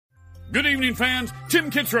Good evening, fans.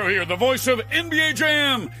 Tim Kitzrow here, the voice of NBA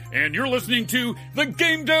Jam, and you're listening to the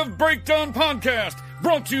Game Dev Breakdown Podcast,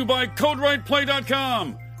 brought to you by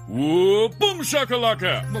CodeWritePlay.com. Whoa, boom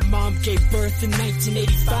shakalaka. My mom gave birth in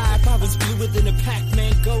 1985. I was bluer than a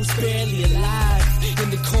Pac-Man ghost, barely alive. In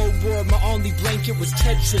the Cold War, my only blanket was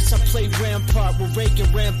Tetris. I played Rampart with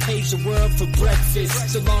Reagan, rampage the world for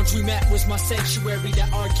breakfast. The laundromat was my sanctuary,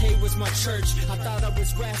 that arcade was my church. I thought I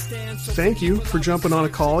was Rastan. So thank you for jumping on a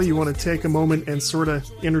call. You want to take a moment and sort of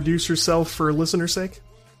introduce yourself for listeners' sake?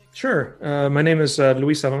 Sure. My name is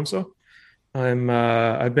Luis Alonso.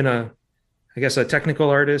 I've been a technical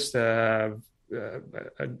artist, all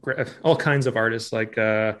kinds of artists, like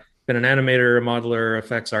been an animator, a modeler,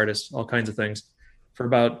 effects artist, all kinds of things for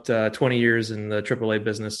about 20 years in the AAA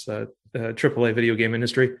business, AAA video game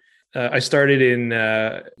industry. I started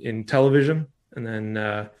in television, and then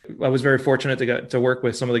I was very fortunate to work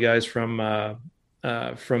with some of the guys from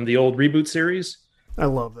the old Reboot series. I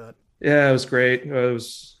love that. Yeah, it was great. It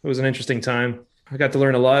was an interesting time. I got to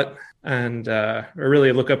learn a lot. And I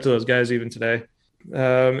really look up to those guys even today.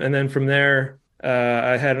 And then from there,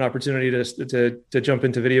 I had an opportunity to jump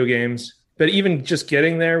into video games. But even just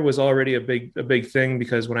getting there was already a big thing,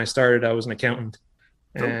 because when I started, I was an accountant.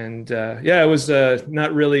 And it was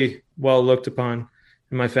not really well looked upon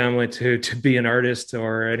in my family to be an artist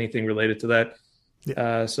or anything related to that.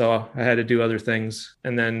 Yeah. So I had to do other things.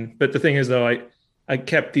 But the thing is, though, I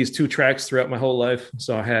kept these two tracks throughout my whole life.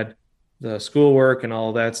 So I had the schoolwork and all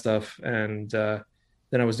of that stuff. And then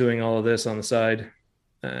I was doing all of this on the side.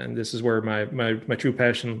 And this is where my true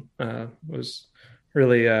passion was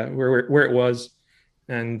really where it was.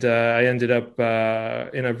 And I ended up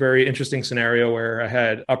in a very interesting scenario where I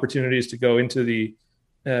had opportunities to go into the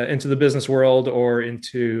business world or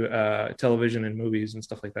into television and movies and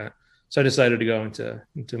stuff like that. So I decided to go into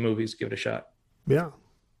movies, give it a shot. Yeah.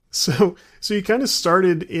 So you kind of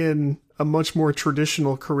started in a much more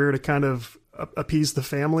traditional career to kind of appease the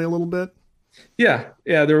family a little bit. Yeah.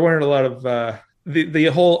 There weren't a lot of the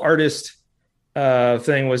whole artist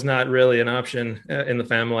thing was not really an option in the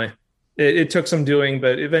family. It took some doing,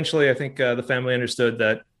 but eventually I think the family understood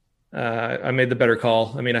that I made the better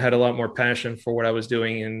call. I mean, I had a lot more passion for what I was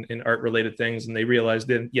doing in art related things, and they realized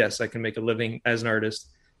that yes, I can make a living as an artist.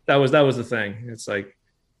 That was the thing. It's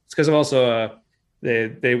because of also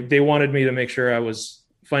they wanted me to make sure I was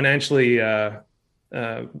financially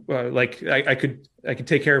like I could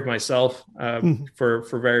take care of myself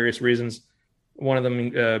for various reasons. One of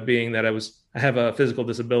them being that I have a physical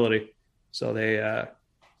disability, so they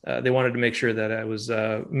wanted to make sure that I was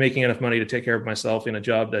making enough money to take care of myself in a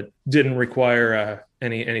job that didn't require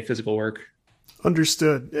any physical work.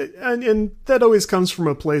 Understood. And that always comes from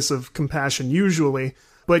a place of compassion usually,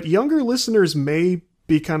 but younger listeners may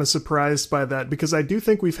be kind of surprised by that, because I do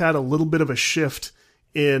think we've had a little bit of a shift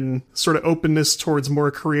in sort of openness towards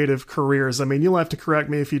more creative careers. I mean, you'll have to correct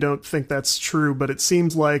me if you don't think that's true, but it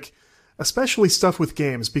seems like, especially stuff with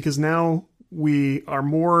games, because now we are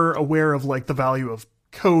more aware of like the value of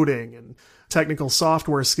coding and technical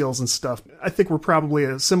software skills and stuff. I think we're probably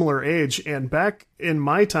a similar age. And back in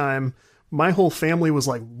my time, my whole family was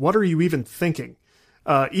like, what are you even thinking?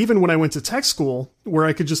 Even when I went to tech school, where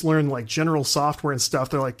I could just learn like general software and stuff,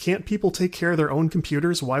 they're like, can't people take care of their own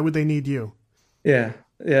computers? Why would they need you? Yeah,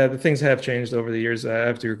 the things have changed over the years. I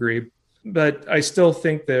have to agree. But I still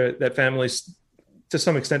think that families, to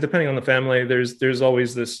some extent, depending on the family, there's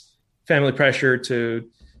always this family pressure to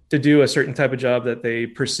do a certain type of job that they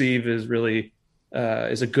perceive is really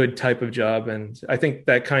is a good type of job. And I think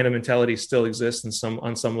that kind of mentality still exists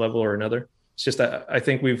on some level or another. It's just that I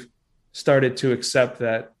think we've started to accept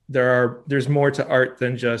that there's more to art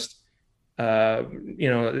than just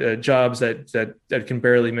jobs that can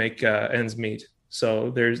barely make ends meet. So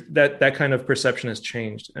there's that kind of perception has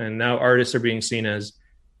changed, and now artists are being seen as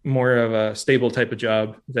more of a stable type of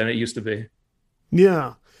job than it used to be.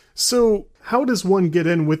 Yeah. So how does one get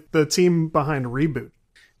in with the team behind Reboot?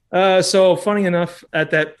 So funny enough,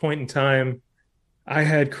 at that point in time, I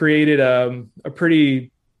had created a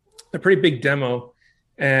pretty big demo,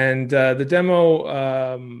 and the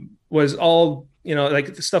demo was all,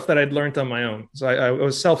 like the stuff that I'd learned on my own. So I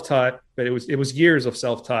was self-taught, but it was years of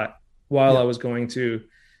self-taught while I was going to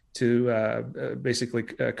basically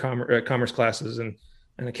commerce classes and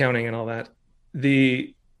accounting and all that.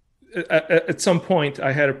 At some point,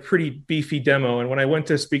 I had a pretty beefy demo, and when I went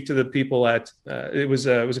to speak to the people at it was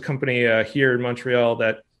a company here in Montreal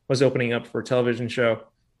that was opening up for a television show,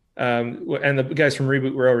 and the guys from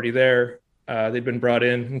Reboot were already there. They'd been brought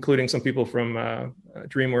in, including some people from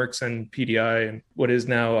DreamWorks and PDI, and what is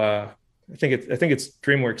now I think it's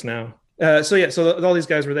DreamWorks now. So all these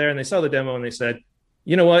guys were there and they saw the demo and they said,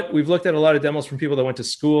 you know what, we've looked at a lot of demos from people that went to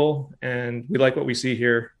school and we like what we see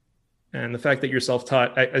here. And the fact that you're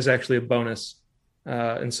self-taught is actually a bonus.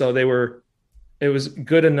 And so it was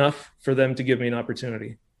good enough for them to give me an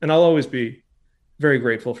opportunity. And I'll always be very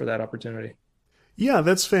grateful for that opportunity. Yeah,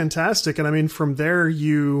 that's fantastic. And I mean, from there,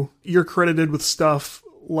 you're credited with stuff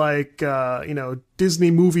like,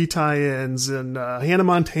 Disney movie tie-ins and Hannah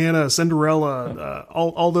Montana, Cinderella,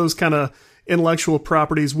 all those kind of intellectual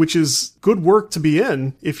properties, which is good work to be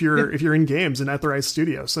in if you're in games and at the right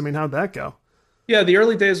studio. So, I mean, how'd that go? Yeah, the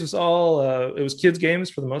early days was all, it was kids games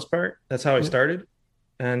for the most part. That's how I started.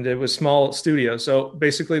 And it was small studios. So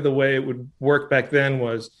basically the way it would work back then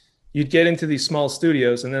was you'd get into these small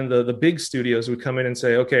studios and then the big studios would come in and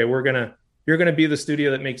say, okay, you're going to be the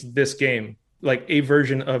studio that makes this game, like a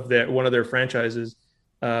version of one of their franchises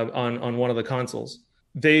on one of the consoles.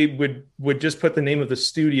 They would just put the name of the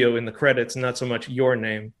studio in the credits, not so much your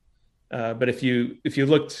name. But if you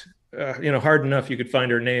looked hard enough, you could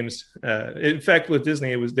find our names. In fact, with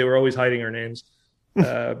Disney, they were always hiding our names.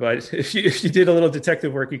 But if you did a little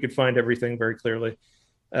detective work, you could find everything very clearly.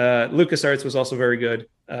 LucasArts was also very good,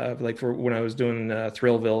 like for when I was doing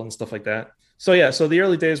Thrillville and stuff like that. So the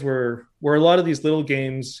early days were a lot of these little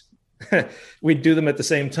games. We'd do them at the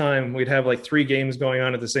same time. We'd have like 3 games going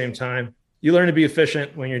on at the same time. You learn to be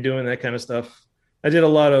efficient when you're doing that kind of stuff. I did a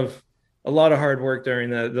lot of hard work during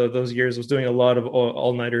those years. I was doing a lot of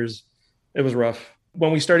all-nighters. It was rough.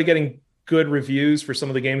 When we started getting good reviews for some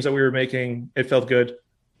of the games that we were making, it felt good.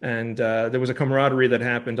 And there was a camaraderie that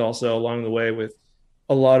happened also along the way with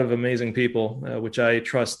a lot of amazing people, which I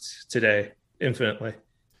trust today infinitely.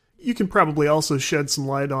 You can probably also shed some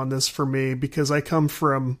light on this for me because I come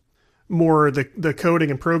from more the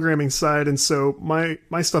coding and programming side. And so my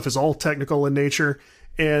stuff is all technical in nature.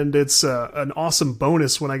 And it's an awesome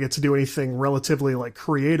bonus when I get to do anything relatively like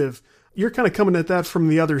creative. You're kind of coming at that from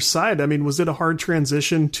the other side. I mean, was it a hard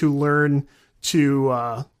transition to learn to,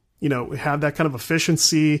 have that kind of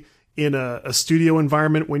efficiency in a studio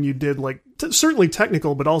environment when you did like certainly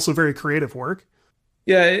technical, but also very creative work?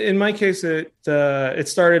 Yeah, in my case, it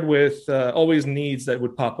started with always needs that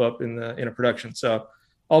would pop up in a production. So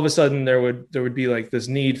all of a sudden there would be like this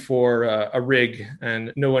need for a rig,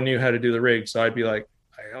 and no one knew how to do the rig. So I'd be like,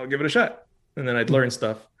 I'll give it a shot, and then I'd learn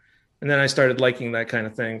stuff. And then I started liking that kind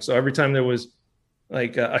of thing. So every time there was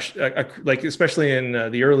like especially in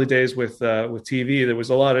the early days with TV, there was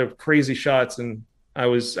a lot of crazy shots, and I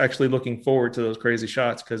was actually looking forward to those crazy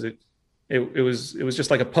shots because it was just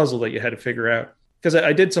like a puzzle that you had to figure out. Because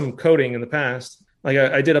I did some coding in the past, like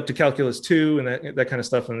I did up to Calculus 2 and that kind of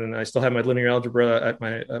stuff, and then I still have my linear algebra at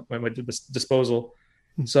my disposal.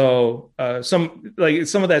 So some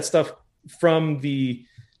of that stuff from the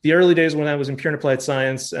early days when I was in pure and applied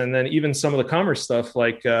science, and then even some of the commerce stuff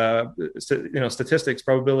like statistics,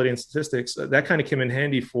 probability and statistics, that kind of came in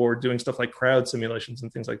handy for doing stuff like crowd simulations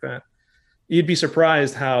and things like that. You'd be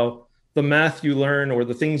surprised how the math you learn or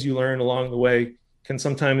the things you learn along the way can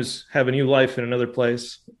sometimes have a new life in another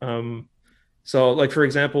place. So like, for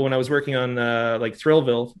example, when I was working on like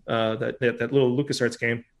Thrillville, that little LucasArts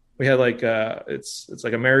game, we had like it's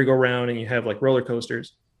like a merry-go-round and you have like roller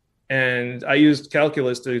coasters. And I used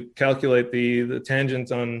calculus to calculate the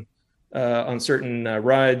tangent on certain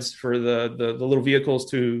rides for the little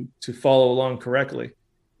vehicles to follow along correctly.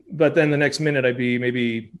 But then the next minute I'd be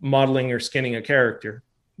maybe modeling or skinning a character.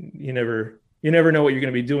 You never know what you're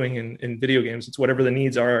going to be doing in video games. It's whatever the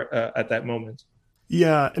needs are at that moment.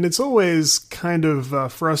 Yeah, and it's always kind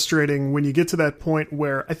of frustrating when you get to that point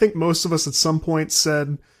where I think most of us at some point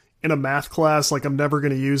said in a math class, like, I'm never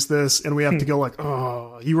going to use this. And we have to go like,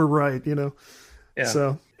 oh, you were right, Yeah.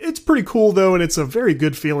 So it's pretty cool, though, and it's a very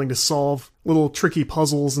good feeling to solve little tricky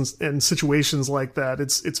puzzles and situations like that.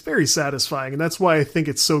 It's very satisfying, and that's why I think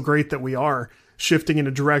it's so great that we are shifting in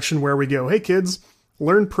a direction where we go, hey, kids,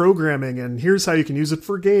 learn programming, and here's how you can use it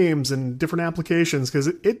for games and different applications, because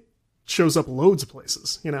it shows up loads of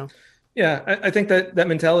places, Yeah, I think that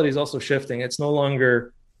mentality is also shifting. It's no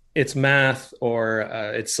longer it's math or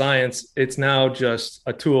it's science. It's now just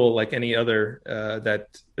a tool like any other. That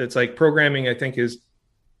it's like programming, I think, is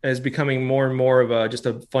becoming more and more of just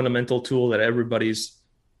a fundamental tool that everybody's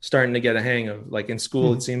starting to get a hang of. Like in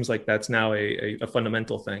school, It seems like that's now a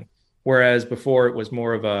fundamental thing, whereas before it was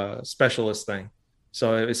more of a specialist thing.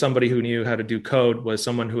 So somebody who knew how to do code was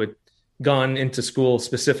someone who had gone into school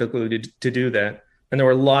specifically to do that. And there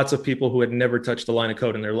were lots of people who had never touched a line of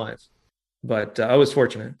code in their life. But I was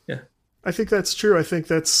fortunate. Yeah. I think that's true. I think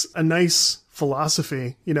that's a nice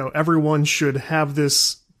philosophy. Everyone should have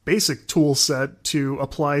this basic tool set to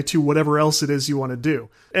apply to whatever else it is you want to do.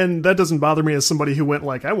 And that doesn't bother me as somebody who went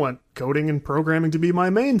like, I want coding and programming to be my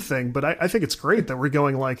main thing. But I think it's great that we're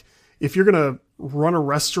going like, if you're going to run a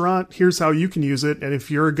restaurant, here's how you can use it. And if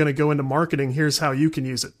you're going to go into marketing, here's how you can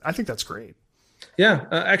use it. I think that's great. Yeah.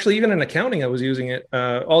 Actually, even in accounting, I was using it.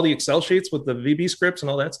 All the Excel sheets with the VB scripts and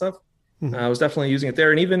all that stuff. I was definitely using it there.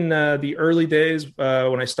 And even the early days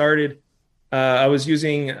when I started, I was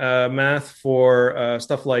using math for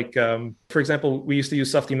stuff like, for example, we used to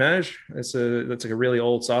use Softimage. That's like a really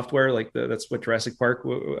old software. Like that's what Jurassic Park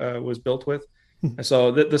was built with.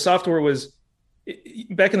 So the software was,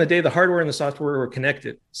 back in the day, the hardware and the software were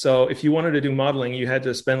connected. So if you wanted to do modeling, you had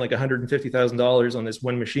to spend like $150,000 on this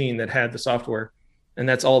one machine that had the software, and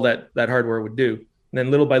that's all that hardware would do. And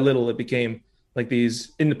then little by little, it became like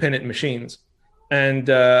these independent machines. And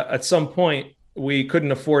at some point, we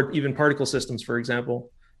couldn't afford even particle systems, for example,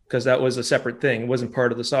 because that was a separate thing. It wasn't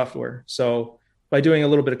part of the software. So by doing a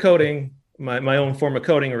little bit of coding, my own form of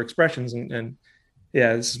coding or expressions, and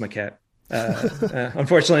yeah, this is my cat.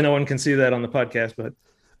 Unfortunately, no one can see that on the podcast, but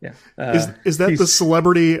yeah. Is that the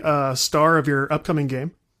celebrity star of your upcoming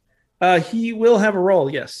game? He will have a role,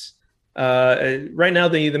 yes. Right now,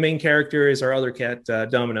 the main character is our other cat,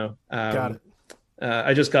 Domino. Got it.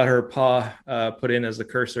 I just got her paw put in as the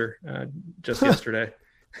cursor just yesterday.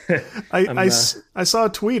 I saw a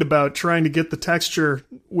tweet about trying to get the texture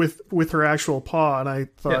with her actual paw, and I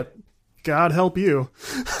thought, yeah. God help you.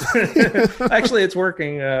 Actually, it's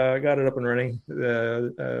working. I got it up and running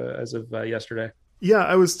as of yesterday. Yeah,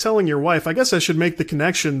 I was telling your wife, I guess I should make the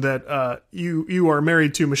connection that you are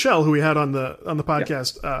married to Michelle, who we had on the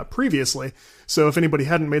podcast previously. So if anybody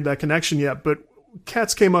hadn't made that connection yet, but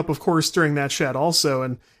cats came up, of course, during that chat also,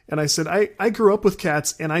 and I said I grew up with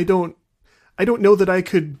cats, and I don't know that I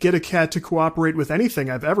could get a cat to cooperate with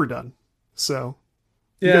anything I've ever done. So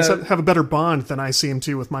you guys have a better bond than I seem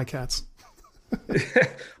to with my cats.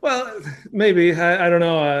 Well, maybe I don't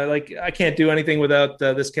know. Like I can't do anything without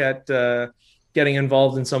this cat getting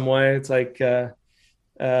involved in some way. It's like I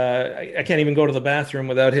can't even go to the bathroom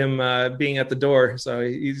without him being at the door. So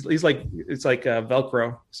he's like, it's like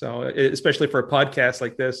Velcro. So especially for a podcast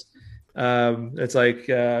like this, it's like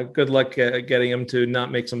good luck getting him to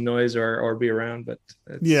not make some noise or be around. But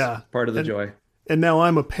it's part of the joy. And now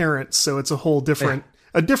I'm a parent, so it's a whole different,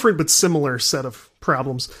 a different but similar set of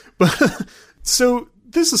problems. But so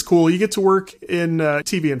this is cool. You get to work in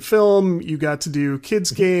TV and film. You got to do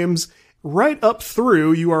kids games. Right up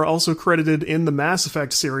through, you are also credited in the Mass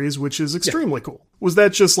Effect series, which is extremely cool. Was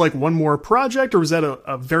that just like one more project, or was that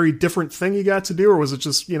a very different thing you got to do, or was it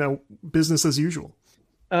just, business as usual?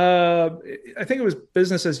 I think it was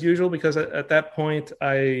business as usual, because at that point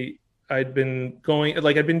I'd been doing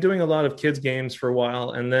a lot of kids games for a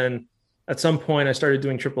while, and then at some point I started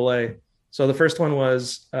doing AAA. So the first one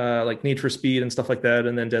was like Need for Speed and stuff like that,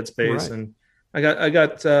 and then Dead Space. Right. And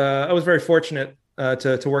I was very fortunate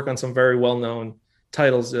to work on some very well-known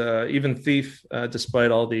titles, even Thief,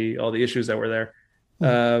 despite all the issues that were there.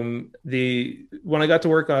 When I got to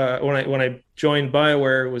work, when I joined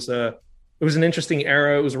BioWare, it was an interesting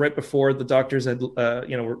era. It was right before the doctors had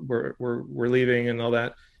were leaving and all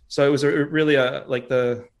that. So it was really a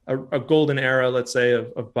golden era, let's say,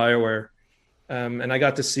 of BioWare. And I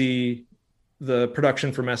got to see the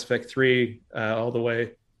production for Mass Effect 3 all the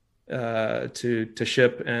way to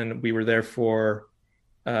ship, and we were there for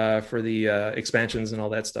the expansions and all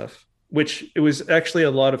that stuff, which it was actually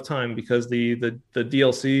a lot of time, because the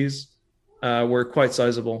DLCs were quite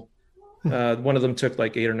sizable. One of them took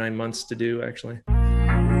like 8 or 9 months to do, actually.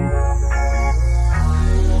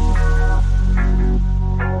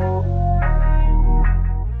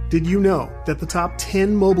 Did you know that the top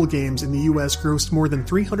 10 mobile games in the US grossed more than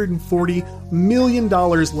 $340 million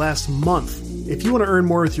last month? If you want to earn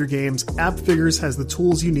more with your games, AppFigures has the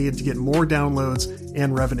tools you need to get more downloads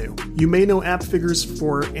and revenue. You may know AppFigures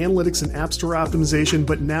for analytics and app store optimization,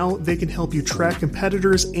 but now they can help you track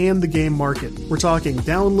competitors and the game market. We're talking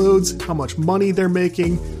downloads, how much money they're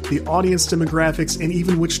making, the audience demographics, and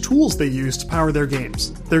even which tools they use to power their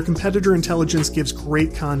games. Their competitor intelligence gives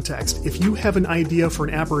great context. If you have an idea for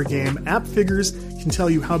an app or a game, AppFigures can tell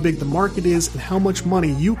you how big the market is and how much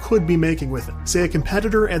money you could be making with it. Say a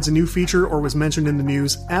competitor adds a new feature or was mentioned in the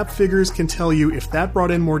news, AppFigures can tell you if that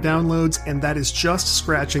brought in more downloads, and that is just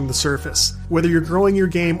scratching the surface. Whether you're growing your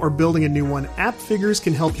game or building a new one, AppFigures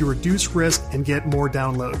can help you reduce risk and get more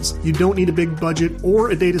downloads. You don't need a big budget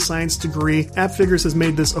or a data science degree. AppFigures has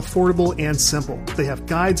made this affordable and simple. They have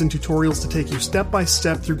guides and tutorials to take you step by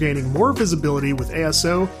step through gaining more visibility with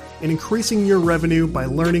ASO and increasing your revenue by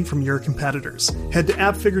learning from your competitors. Head to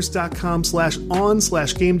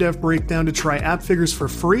appfigures.com/on/GameDevBreakdown to try AppFigures for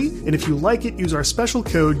free, and if you like it, use our special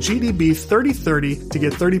code GDB3030 to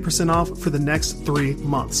get 30% off for the next 3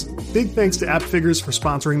 months. Big thanks to AppFigures for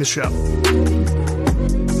sponsoring the show.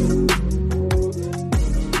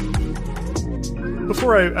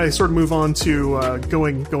 Before I sort of move on to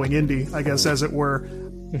going indie, I guess, as it were,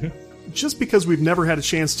 just because we've never had a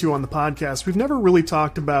chance to on the podcast, we've never really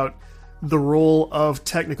talked about the role of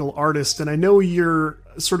technical artist. And I know you're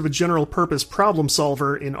sort of a general purpose problem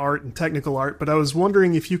solver in art and technical art, but I was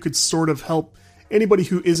wondering if you could sort of help anybody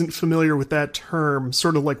who isn't familiar with that term,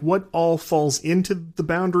 sort of like what all falls into the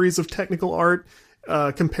boundaries of technical art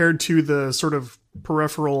compared to the sort of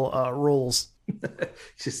peripheral roles.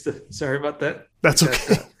 Sorry about that. That's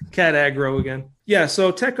okay. Cat aggro again. Yeah,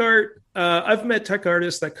 so tech art, I've met tech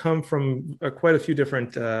artists that come from quite a few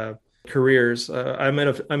different careers. I met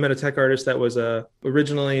a tech artist that was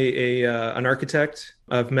originally an architect.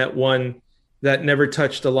 I've met one that never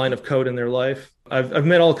touched a line of code in their life. I've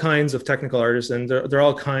met all kinds of technical artists, and there are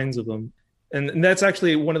all kinds of them. And that's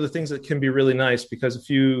actually one of the things that can be really nice, because if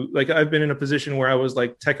you, like, I've been in a position where I was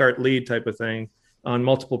like tech art lead type of thing on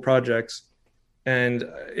multiple projects. And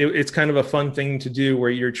it's kind of a fun thing to do where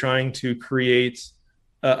you're trying to create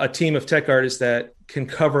a team of tech artists that can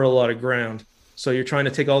cover a lot of ground. So you're trying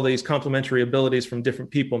to take all these complementary abilities from different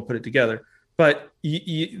people and put it together. But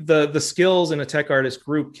the skills in a tech artist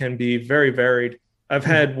group can be very varied. I've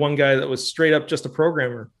had one guy that was straight up just a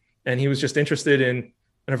programmer, and he was just interested in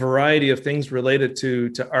a variety of things related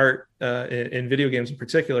to art in video games in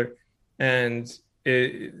particular. And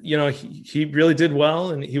he really did well,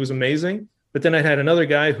 and he was amazing. But then I had another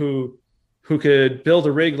guy who could build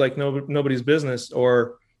a rig like nobody's business,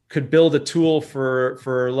 or could build a tool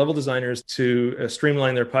for level designers to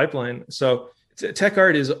streamline their pipeline. So tech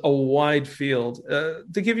art is a wide field.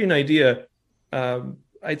 To give you an idea,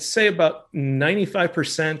 I'd say about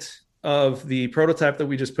 95% of the prototype that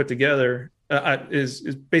we just put together is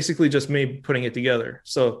basically just me putting it together.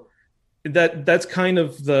 So that's kind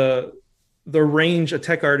of the range a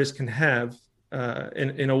tech artist can have.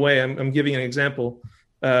 In a way, I'm giving an example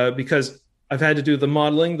because I've had to do the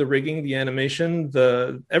modeling, the rigging, the animation,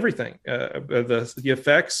 the everything, the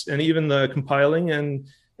effects, and even the compiling and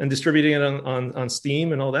distributing it on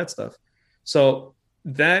Steam and all that stuff. So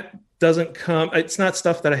that doesn't come. It's not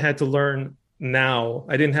stuff that I had to learn now.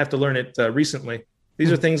 I didn't have to learn it recently.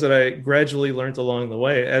 These are things that I gradually learned along the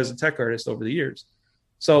way as a tech artist over the years.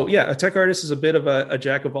 So yeah, a tech artist is a bit of a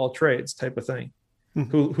jack of all trades type of thing,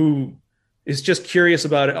 who is just curious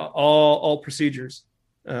about it, all procedures,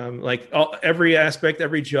 every aspect,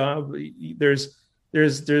 every job. There's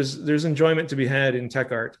enjoyment to be had in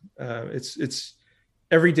tech art. It's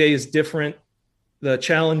every day is different. The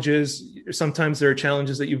challenges, sometimes there are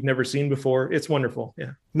challenges that you've never seen before. It's wonderful.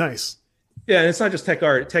 Yeah. Nice. Yeah. And it's not just tech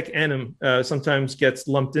art. Tech anim sometimes gets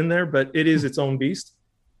lumped in there, but it is its own beast.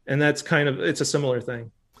 And it's a similar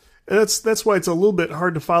thing. That's why it's a little bit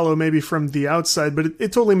hard to follow maybe from the outside, but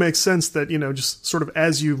it totally makes sense that, just sort of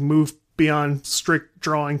as you move beyond strict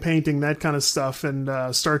drawing, painting, that kind of stuff,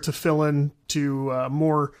 and start to fill in to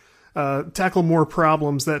tackle more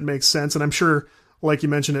problems, that makes sense. And I'm sure, like you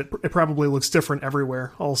mentioned, it probably looks different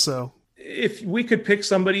everywhere also. If we could pick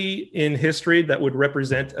somebody in history that would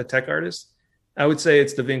represent a tech artist, I would say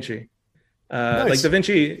it's Da Vinci. Nice. Like Da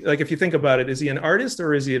Vinci, like if you think about it, is he an artist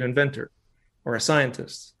or is he an inventor or a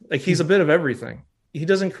scientist? Like he's a bit of everything. He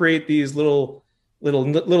doesn't create these little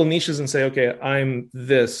niches and say, okay, I'm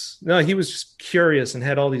this. No, he was just curious and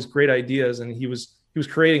had all these great ideas, and he was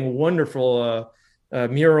creating wonderful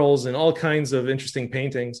murals and all kinds of interesting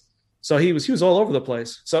paintings. So he was all over the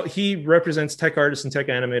place. So he represents tech artists and tech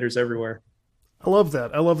animators everywhere. I love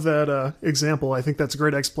that example. I think that's a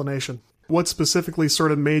great explanation. What specifically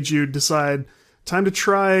sort of made you decide time to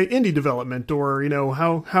try indie development, or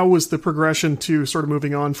how was the progression to sort of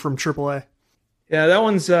moving on from AAA? Yeah, that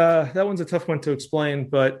one's a tough one to explain,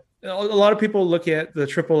 but a lot of people look at the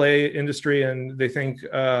AAA industry and they think,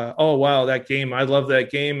 oh wow, that game, I love that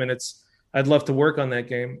game, and I'd love to work on that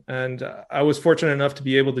game. And I was fortunate enough to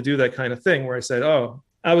be able to do that kind of thing where I said, oh,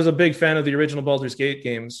 I was a big fan of the original Baldur's Gate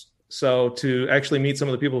games. So to actually meet some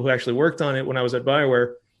of the people who actually worked on it when I was at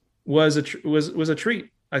BioWare was a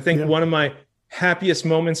treat. I think one of my happiest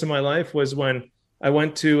moments in my life was when I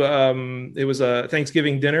went to it was a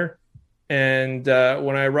Thanksgiving dinner, and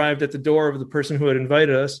when I arrived at the door of the person who had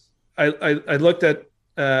invited us, I looked at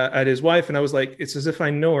his wife and I was like, it's as if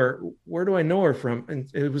I know her. Where do I know her from? And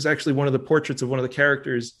it was actually one of the portraits of one of the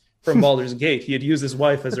characters from Baldur's Gate. He had used his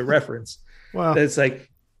wife as a reference. Wow. It's like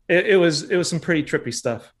it was some pretty trippy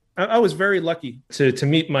stuff. I was very lucky to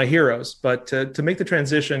meet my heroes, but to make the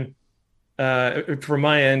transition from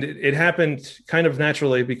my end, it happened kind of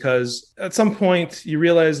naturally, because at some point you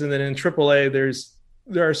realize that in AAA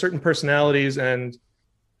there are certain personalities, and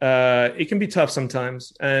it can be tough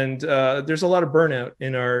sometimes, and there's a lot of burnout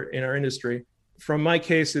in our industry. From my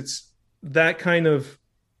case, it's that kind of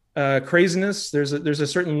craziness. There's a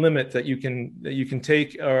certain limit that you can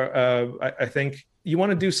take. I think you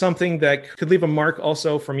want to do something that could leave a mark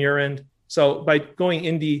also from your end. So by going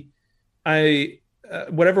indie,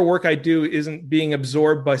 whatever work I do isn't being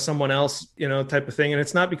absorbed by someone else, type of thing. And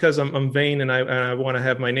it's not because I'm vain and I want to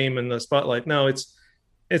have my name in the spotlight. No, it's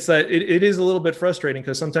that it is a little bit frustrating,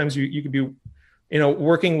 because sometimes you could be,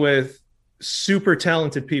 working with super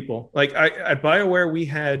talented people. Like at BioWare, we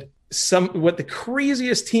had what the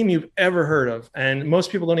craziest team you've ever heard of. And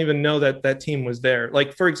most people don't even know that team was there.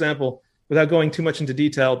 Like, for example, without going too much into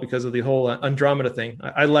detail because of the whole Andromeda thing,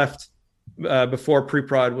 I left before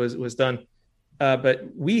pre-prod was done. But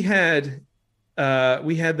we had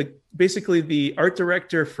basically the art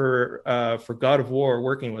director for God of War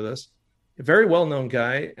working with us, a very well-known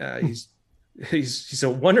guy. He's a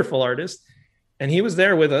wonderful artist, and he was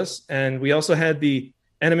there with us. And we also had the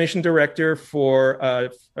animation director for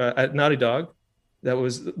at Naughty Dog, that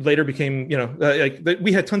was later became,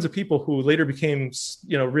 we had tons of people who later became,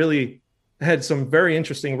 really had some very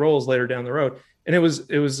interesting roles later down the road. And it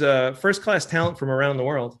was first-class talent from around the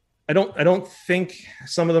world. I don't think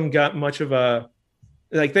some of them got much of a,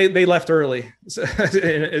 like they left early is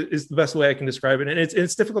the best way I can describe it. And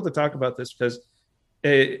it's difficult to talk about this because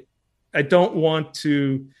I don't want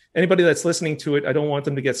to, anybody that's listening to it, I don't want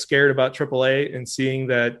them to get scared about AAA and seeing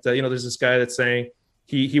that, there's this guy that's saying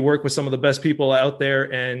he worked with some of the best people out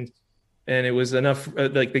there and it was enough,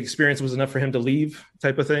 like the experience was enough for him to leave,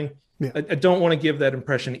 type of thing. Yeah. I don't want to give that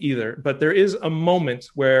impression either, but there is a moment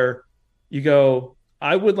where you go,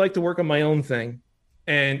 I would like to work on my own thing.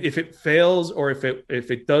 And if it fails or if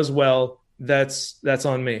it does well, that's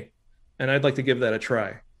on me. And I'd like to give that a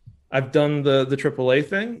try. I've done the AAA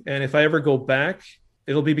thing. And if I ever go back,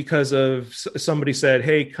 it'll be because of somebody said,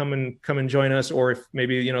 hey, come and join us. Or if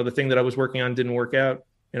maybe, the thing that I was working on didn't work out,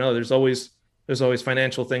 there's always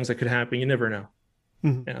financial things that could happen. You never know.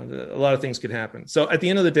 Mm-hmm. A lot of things could happen. So at the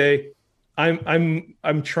end of the day,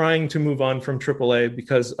 I'm trying to move on from AAA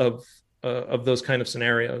because of those kind of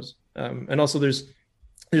scenarios. And also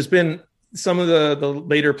there's been some of the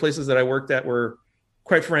later places that I worked at were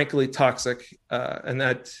quite frankly toxic, and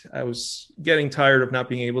that I was getting tired of not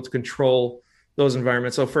being able to control those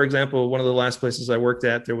environments. So for example, one of the last places I worked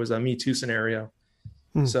at, there was a Me Too scenario.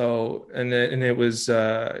 So, and it was,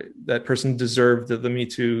 that person deserved the Me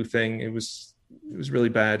Too thing. It was really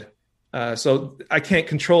bad. So I can't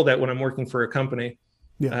control that when I'm working for a company.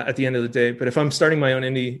 At the end of the day, but if I'm starting my own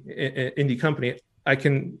indie company, I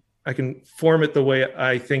can form it the way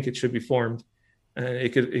I think it should be formed, and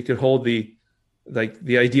it could hold the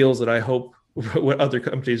ideals that I hope what other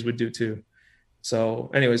companies would do too.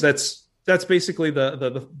 So, anyways, that's basically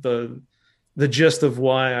the gist of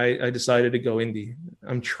why I decided to go indie.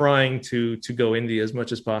 I'm trying to go indie as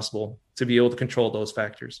much as possible to be able to control those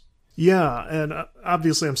factors. Yeah, and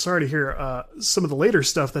obviously, I'm sorry to hear some of the later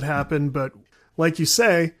stuff that happened, but like you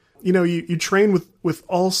say, you train with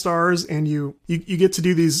all-stars and you get to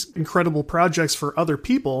do these incredible projects for other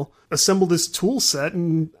people, assemble this tool set,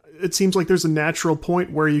 and it seems like there's a natural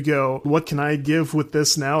point where you go, what can I give with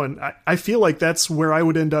this now? And I feel like that's where I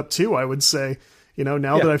would end up too. I would say, now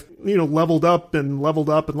that I've, leveled up and leveled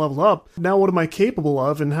up and leveled up, now what am I capable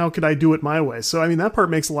of and how could I do it my way? So, I mean, that part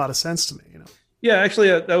makes a lot of sense to me. Yeah, actually,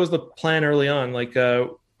 that was the plan early on. Like,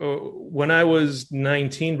 when I was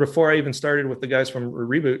 19, before I even started with the guys from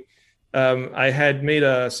Reboot, I had made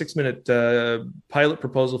a 6-minute pilot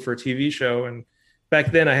proposal for a TV show. And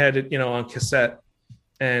back then I had it, on cassette,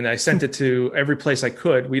 and I sent it to every place I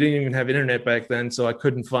could. We didn't even have internet back then, so I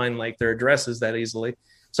couldn't find their addresses that easily.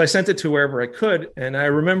 So I sent it to wherever I could. And I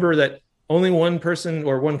remember that only one person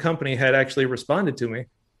or one company had actually responded to me.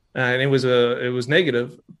 And it was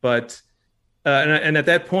negative, but, and at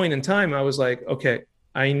that point in time, I was like, okay,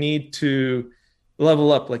 I need to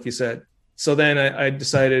level up, like you said. So then I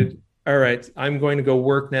decided, all right, I'm going to go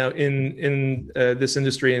work now in this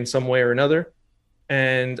industry in some way or another.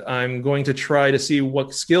 And I'm going to try to see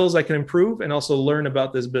what skills I can improve and also learn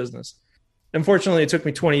about this business. Unfortunately, it took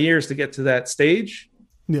me 20 years to get to that stage,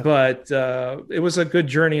 but it was a good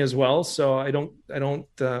journey as well. So I don't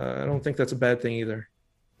think that's a bad thing either.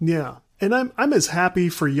 Yeah. And I'm as happy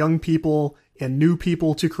for young people and new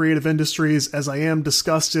people to creative industries as I am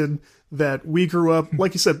disgusted that we grew up,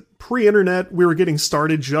 like you said, pre-internet. We were getting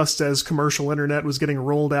started just as commercial internet was getting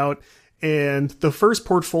rolled out. And the first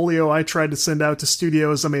portfolio I tried to send out to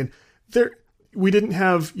studios, I mean, we didn't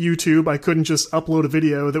have YouTube. I couldn't just upload a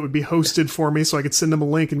video that would be hosted for me so I could send them a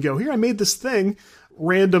link and go, here, I made this thing.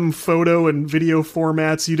 Random photo and video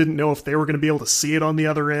formats. You didn't know if they were going to be able to see it on the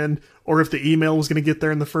other end or if the email was going to get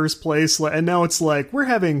there in the first place. And now it's like, we're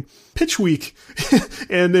having pitch week.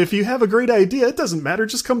 And if you have a great idea, it doesn't matter.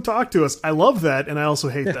 Just come talk to us. I love that. And I also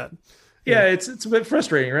hate that. Yeah, it's a bit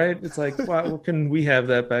frustrating, right? It's like, wow, can we have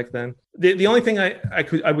that back then? The only thing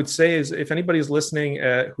I would say is if anybody's listening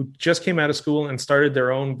who just came out of school and started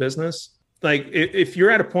their own business, like if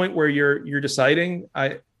you're at a point where you're deciding,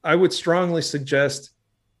 I would strongly suggest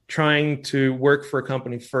trying to work for a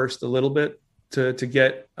company first a little bit to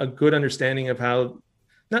get a good understanding of how,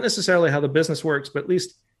 not necessarily how the business works, but at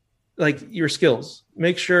least like your skills.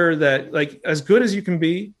 Make sure that like as good as you can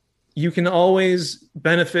be, you can always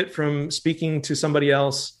benefit from speaking to somebody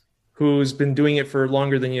else who's been doing it for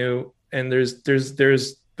longer than you. And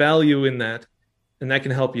there's value in that, and that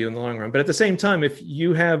can help you in the long run. But at the same time, if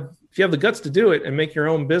you have the guts to do it and make your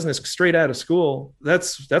own business straight out of school,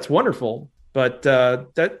 that's wonderful. But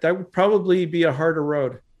that would probably be a harder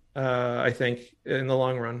road, I think, in the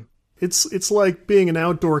long run. It's like being an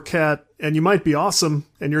outdoor cat, and you might be awesome,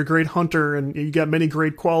 and you're a great hunter, and you got many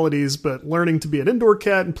great qualities, but learning to be an indoor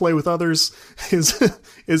cat and play with others is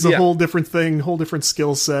a whole different thing, whole different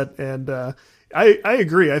skill set. And I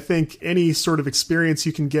agree. I think any sort of experience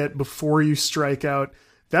you can get before you strike out,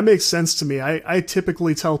 that makes sense to me. I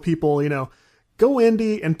typically tell people, go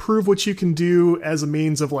indie and prove what you can do as a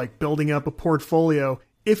means of like building up a portfolio.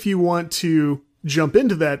 If you want to jump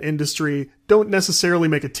into that industry, don't necessarily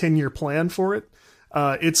make a 10-year plan for it.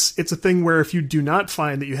 It's a thing where if you do not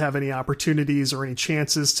find that you have any opportunities or any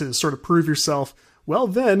chances to sort of prove yourself, well,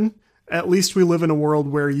 then at least we live in a world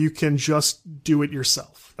where you can just do it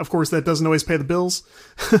yourself. Of course, that doesn't always pay the bills,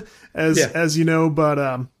 as you know,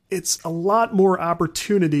 but it's a lot more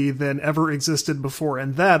opportunity than ever existed before.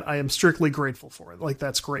 And that I am strictly grateful for. Like,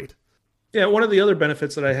 that's great. Yeah, one of the other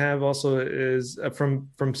benefits that I have also is from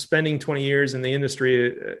spending 20 years in the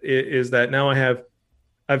industry is that now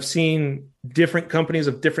I've seen different companies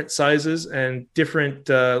of different sizes and different,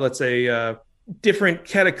 different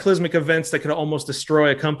cataclysmic events that could almost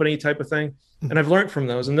destroy a company type of thing. And I've learned from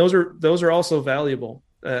those, and those are also valuable.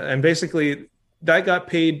 And basically, that got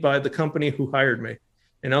paid by the company who hired me.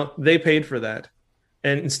 They paid for that,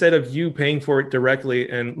 and instead of you paying for it directly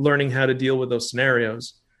and learning how to deal with those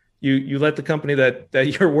scenarios, you let the company that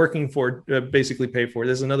you're working for basically pay for it.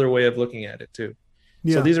 There's another way of looking at it too.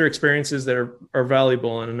 Yeah. So these are experiences that are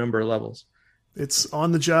valuable on a number of levels. It's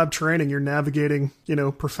on the job training. You're navigating,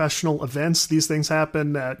 professional events. These things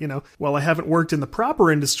happen at, while I haven't worked in the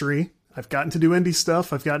proper industry, I've gotten to do indie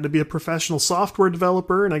stuff. I've gotten to be a professional software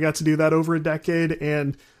developer, and I got to do that over a decade.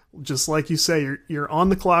 And just like you say, you're on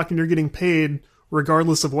the clock and you're getting paid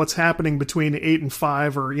regardless of what's happening between 8 and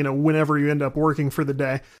 5 or, whenever you end up working for the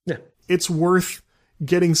day. Yeah. It's worth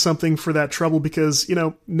getting something for that trouble because,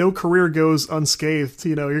 no career goes unscathed.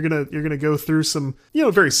 You're going to go through some,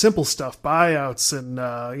 very simple stuff, buyouts and,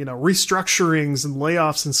 restructurings and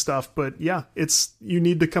layoffs and stuff. But yeah, you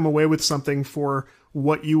need to come away with something for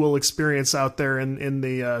what you will experience out there in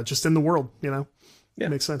the, just in the world, Yeah.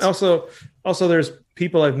 Makes sense. Also there's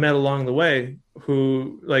people I've met along the way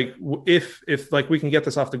who like, if like we can get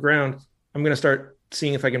this off the ground, I'm going to start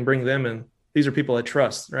seeing if I can bring them in. These are people I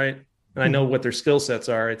trust. Right. And I know what their skill sets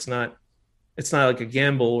are. It's not like a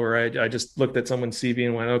gamble where I just looked at someone's CV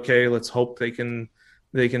and went, okay, let's hope they can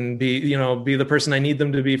be, be the person I need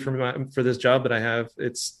them to be for this job that I have.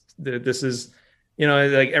 This is,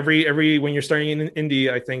 like every, when you're starting in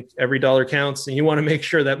indie, I think every dollar counts, and you want to make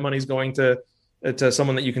sure that money's going to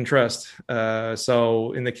someone that you can trust.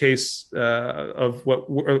 So in the case of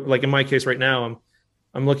like in my case right now,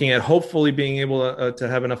 I'm looking at hopefully being able to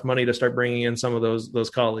have enough money to start bringing in some of those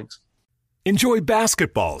colleagues. Enjoy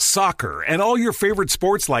basketball, soccer, and all your favorite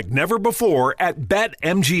sports like never before at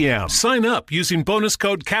BetMGM. Sign up using bonus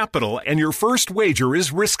code CAPITAL, and your first wager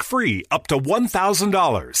is risk-free up to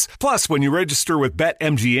 $1,000. Plus, when you register with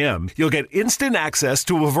BetMGM, you'll get instant access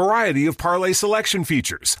to a variety of parlay selection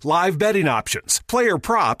features, live betting options, player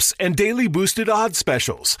props, and daily boosted odds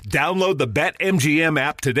specials. Download the BetMGM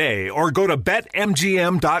app today or go to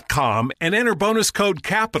BetMGM.com and enter bonus code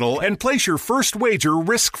CAPITAL and place your first wager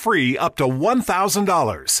risk-free up to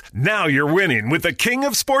 $1,000. Now you're winning with the king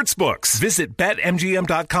of sportsbooks. Visit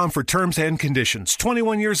BetMGM.com for terms and conditions.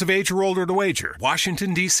 21 years of age or older to wager.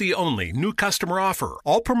 Washington, D.C. only. New customer offer.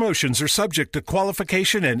 All promotions are subject to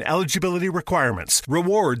qualification and eligibility requirements.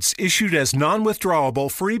 Rewards issued as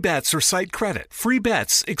non-withdrawable free bets or site credit. Free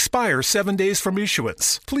bets expire 7 days from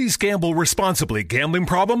issuance. Please gamble responsibly. Gambling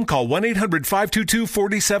problem? Call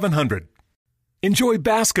 1-800-522-4700. Enjoy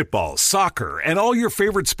basketball, soccer, and all your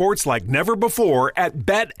favorite sports like never before at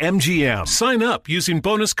BetMGM. Sign up using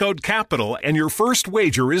bonus code CAPITAL and your first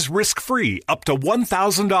wager is risk-free up to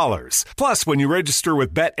 $1,000. Plus, when you register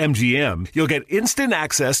with BetMGM, you'll get instant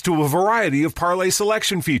access to a variety of parlay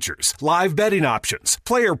selection features, live betting options,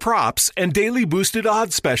 player props, and daily boosted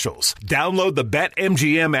odds specials. Download the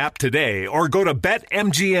BetMGM app today or go to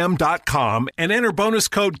BetMGM.com and enter bonus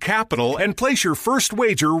code CAPITAL and place your first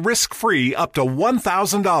wager risk-free up to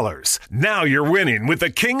 $1,000. Now you're winning with the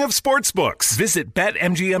king of sportsbooks. Visit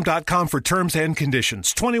BetMGM.com for terms and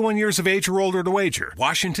conditions. 21 years of age or older to wager.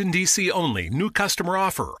 Washington, D.C. only. New customer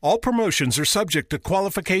offer. All promotions are subject to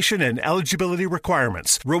qualification and eligibility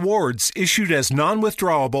requirements. Rewards issued as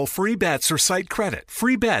non-withdrawable free bets or site credit.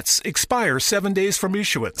 Free bets expire 7 days from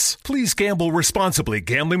issuance. Please gamble responsibly.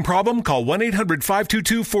 Gambling problem? Call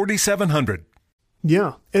 1-800-522-4700.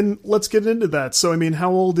 Yeah, and let's get into that. So, I mean,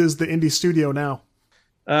 how old is the indie studio now?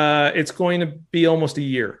 It's going to be almost a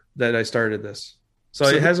year that I started this. So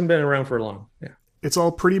it hasn't been around for long. Yeah. It's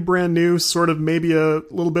all pretty brand new, sort of maybe a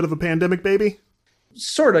little bit of a pandemic baby?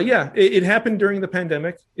 Sort of, yeah. It happened during the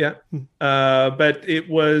pandemic, yeah. But I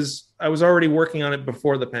was already working on it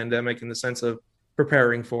before the pandemic in the sense of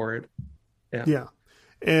preparing for it. Yeah. Yeah.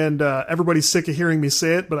 And everybody's sick of hearing me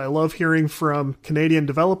say it, but I love hearing from Canadian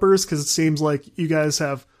developers because it seems like you guys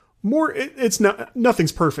have more.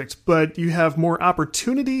 Nothing's perfect, but you have more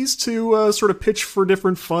opportunities to sort of pitch for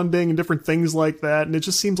different funding and different things like that. And it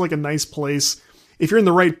just seems like a nice place. If you're in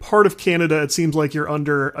the right part of Canada, it seems like you're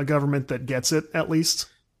under a government that gets it, at least.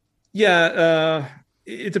 Yeah,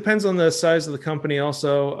 it depends on the size of the company.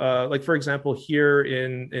 Also, like for example, here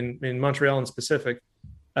in Montreal in specific,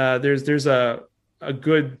 there's a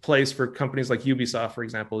good place for companies like Ubisoft, for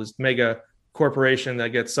example, is mega corporation that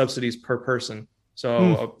gets subsidies per person.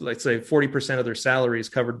 So let's say 40% of their salary is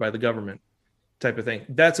covered by the government type of thing.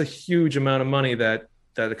 That's a huge amount of money that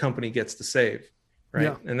a company gets to save, right?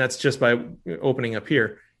 Yeah. And that's just by opening up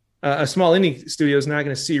here. A small indie studio is not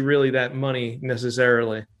going to see really that money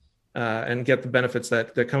necessarily and get the benefits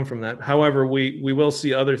that come from that. However, we will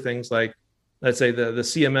see other things like, let's say the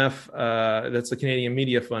CMF, that's the Canadian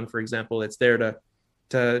Media Fund, for example. It's there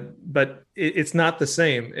but it's not the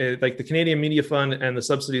same. Like the Canadian Media Fund and the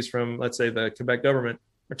subsidies from, let's say, the Quebec government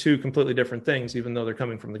are two completely different things, even though they're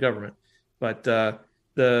coming from the government. But the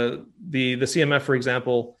CMF, for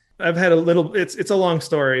example, I've had it's a long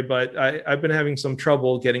story, but I've been having some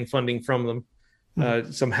trouble getting funding from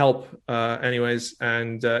them, some help anyways.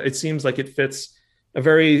 And it seems like it fits a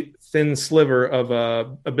very thin sliver of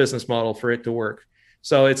a business model for it to work.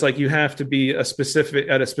 So it's like you have to be at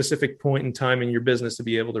a specific point in time in your business to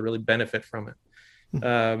be able to really benefit from it.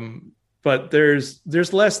 But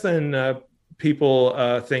there's less than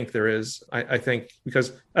people think there is, I think,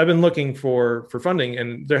 because I've been looking for funding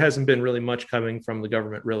and there hasn't been really much coming from the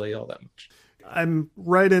government, really all that much. I'm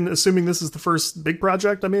right in assuming this is the first big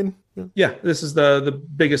project. I mean, yeah, this is the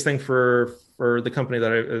biggest thing for the company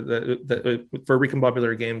that for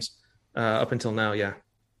Recombobulator Games up until now. Yeah,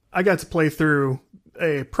 I got to play through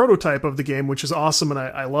a prototype of the game, which is awesome, and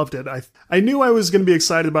I loved it. I knew I was going to be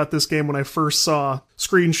excited about this game when I first saw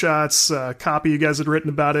screenshots, copy you guys had written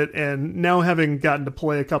about it, and now having gotten to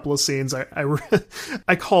play a couple of scenes,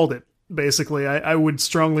 I called it. Basically, I would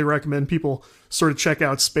strongly recommend people sort of check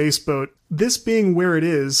out Spaceboat. This being where it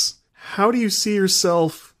is, how do you see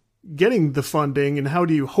yourself getting the funding, and how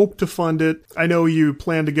do you hope to fund it? I know you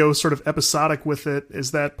plan to go sort of episodic with it.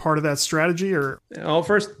 Is that part of that strategy? Or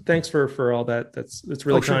first, thanks for all that. That's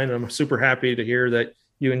really kind. I'm super happy to hear that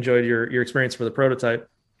you enjoyed your experience for the prototype.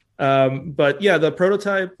 But yeah, the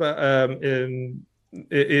prototype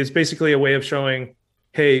is basically a way of showing,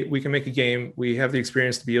 hey, we can make a game. We have the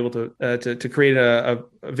experience to be able to create a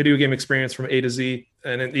video game experience from A to Z.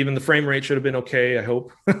 And even the frame rate should have been okay, I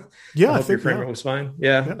hope. Yeah, I hope your frame rate was fine.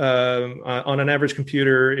 Yeah. On an average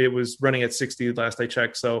computer, it was running at 60 last I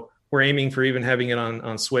checked. So we're aiming for even having it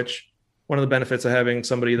on Switch. One of the benefits of having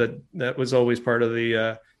somebody that was always part of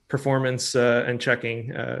the performance and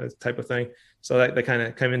checking type of thing. So that kind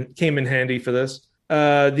of came in handy for this.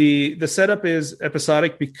 The setup is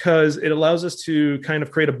episodic because it allows us to kind of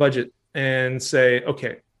create a budget and say,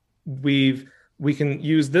 okay, we've we can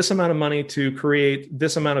use this amount of money to create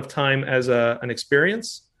this amount of time as an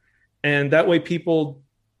experience. And that way people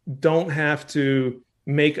don't have to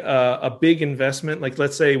make a big investment. Like,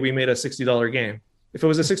 let's say we made a $60 game. If it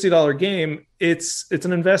was a $60 game, it's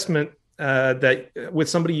an investment that with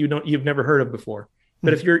somebody you've never heard of before.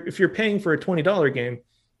 But if you're paying for a $20 game,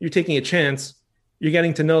 you're taking a chance, you're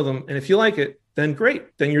getting to know them. And if you like it, then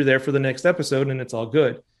great. Then you're there for the next episode and it's all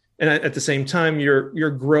good. And at the same time, you're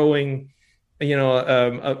growing,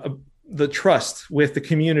 the trust with the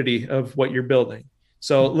community of what you're building.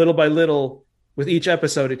 So little by little, with each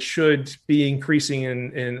episode, it should be increasing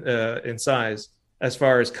in size as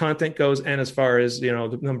far as content goes, and as far as the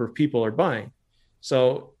number of people are buying.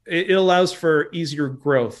 So it allows for easier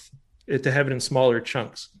growth to have it in smaller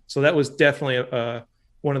chunks. So that was definitely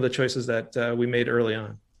one of the choices that we made early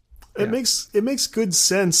on. It makes good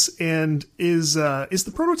sense. And is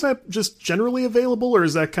the prototype just generally available, or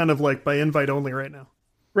is that kind of like by invite only right now?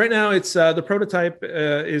 Right now, it's the prototype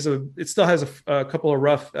it still has a couple of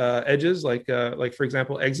rough edges. Like for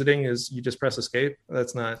example, exiting is you just press escape.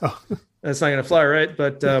 That's not going to fly, right?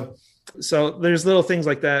 But so there's little things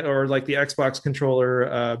like that, or like the Xbox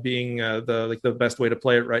controller being the best way to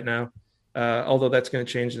play it right now. Although that's going to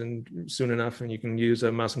change soon enough, and you can use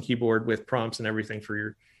a mouse and keyboard with prompts and everything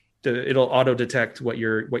it'll auto detect what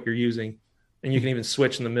you're using, and you can even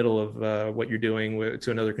switch in the middle of what you're doing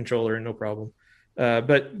to another controller, and no problem.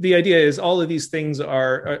 But the idea is all of these things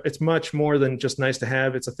it's much more than just nice to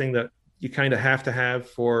have. It's a thing that you kind of have to have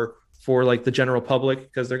for like the general public,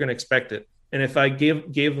 because they're going to expect it. And if I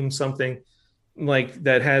gave them something like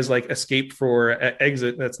that has like escape for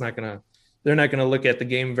exit, they're not going to look at the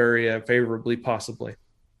game very favorably, possibly.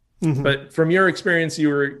 Mm-hmm. But from your experience,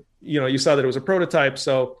 you saw that it was a prototype,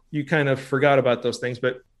 so you kind of forgot about those things.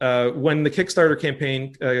 But when the Kickstarter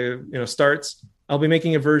campaign starts, I'll be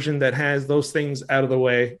making a version that has those things out of the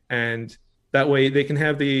way, and that way they can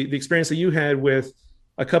have the experience that you had with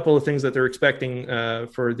a couple of things that they're expecting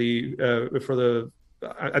for the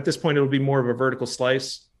at this point it'll be more of a vertical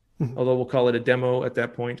slice, although we'll call it a demo at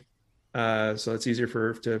that point, so it's easier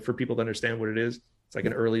for people to understand what it is. It's like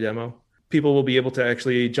an early demo. People will be able to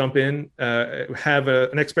actually jump in, have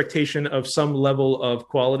an expectation of some level of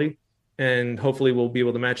quality, and hopefully we'll be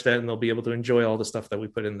able to match that, and they'll be able to enjoy all the stuff that we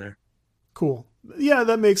put in there. Cool. Yeah,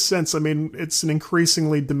 that makes sense. I mean, it's an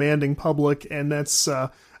increasingly demanding public, and that's,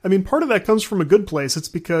 part of that comes from a good place. It's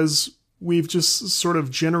because we've just sort of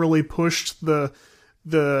generally pushed the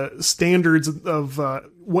standards of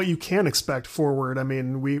what you can expect forward. I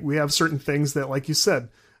mean, we have certain things that, like you said,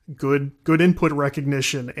 good input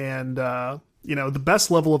recognition, and the best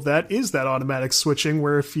level of that is that automatic switching,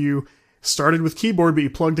 where if you started with keyboard but you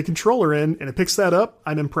plugged a controller in and it picks that up,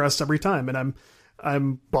 I'm impressed every time, and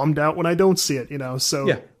I'm bummed out when I don't see it, so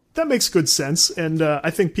yeah. That makes good sense. And I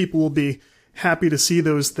think people will be happy to see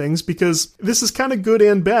those things, because this is kind of good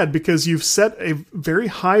and bad, because you've set a very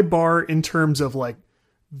high bar in terms of like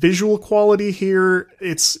visual quality here.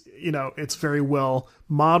 It's very well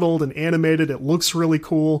modeled and animated. It looks really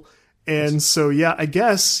cool. And so, yeah, I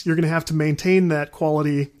guess you're going to have to maintain that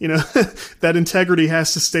quality, that integrity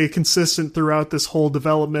has to stay consistent throughout this whole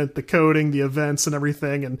development, the coding, the events and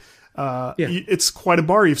everything. And it's quite a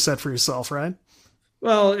bar you've set for yourself, right?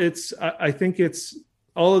 Well, I think it's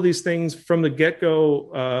all of these things from the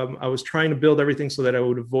get-go. I was trying to build everything so that I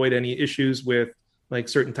would avoid any issues with like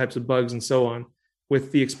certain types of bugs and so on,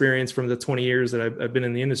 with the experience from the 20 years that I've been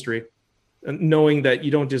in the industry, and knowing that you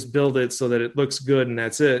don't just build it so that it looks good and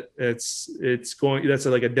that's it. That's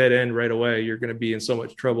like a dead end right away. You're going to be in so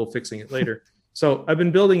much trouble fixing it later. So I've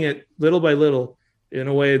been building it little by little in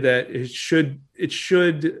a way that I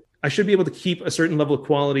should be able to keep a certain level of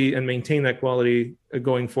quality and maintain that quality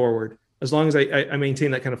going forward. As long as I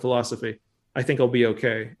maintain that kind of philosophy, I think I'll be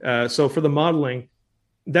okay. So for the modeling,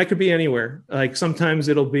 that could be anywhere. Like sometimes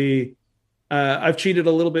it'll be, I've cheated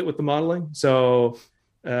a little bit with the modeling. So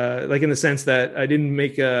like in the sense that I didn't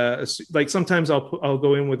make like sometimes I'll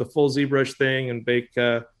go in with a full ZBrush thing and bake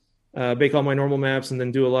all my normal maps, and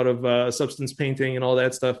then do a lot of substance painting and all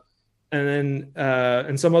that stuff. And then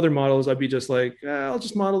in some other models, I'd be just like, I'll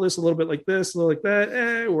just model this a little bit like this, a little like that.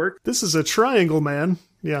 It worked. This is a triangle, man.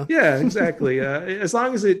 Yeah. Yeah, exactly. As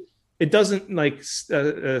long as it doesn't like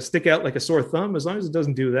stick out like a sore thumb, as long as it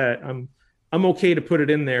doesn't do that, I'm okay to put it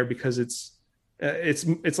in there, because it's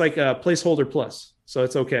like a placeholder plus, so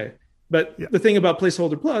it's okay. But the thing about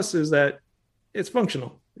placeholder plus is that it's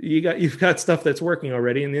functional. You've got stuff that's working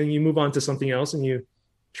already, and then you move on to something else, and you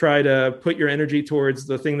try to put your energy towards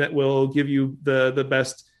the thing that will give you the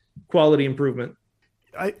best quality improvement.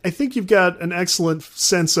 I think you've got an excellent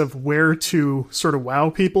sense of where to sort of wow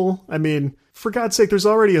people. I mean, for God's sake, there's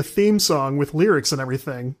already a theme song with lyrics and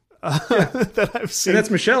everything that I've seen. And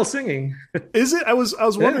that's Michelle singing. Is it? I was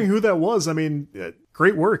wondering who that was. I mean,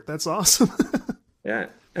 great work. That's awesome. Yeah.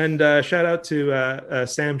 And shout out to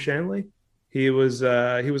Sam Shanley. He was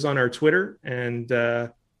on our Twitter, and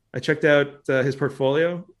I checked out his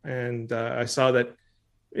portfolio, and I saw that,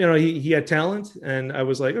 you know, he had talent, and I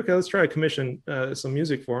was like, okay, let's try to commission some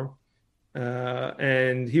music for him.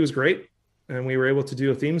 And he was great, and we were able to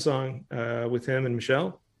do a theme song with him and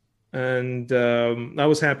Michelle. And I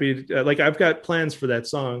was happy. I've got plans for that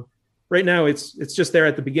song. Right now, it's just there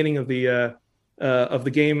at the beginning of the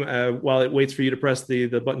game while it waits for you to press the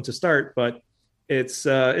button to start, but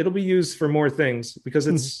it'll be used for more things because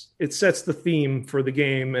it sets the theme for the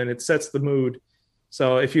game and it sets the mood.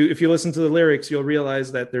 So if you listen to the lyrics, you'll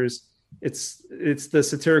realize that it's the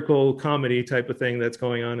satirical comedy type of thing that's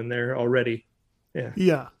going on in there already.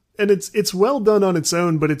 Yeah. And it's well done on its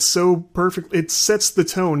own, but it's so perfect. It sets the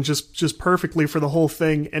tone just perfectly for the whole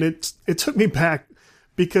thing. And it took me back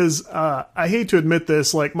because I hate to admit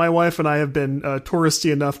this, like my wife and I have been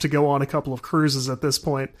touristy enough to go on a couple of cruises at this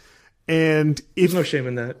point. And there's no shame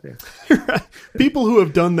in that. Yeah. People who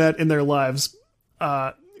have done that in their lives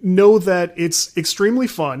know that it's extremely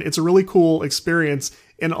fun. It's a really cool experience.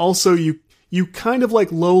 And also you kind of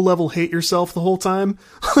like low level hate yourself the whole time.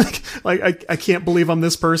 I can't believe I'm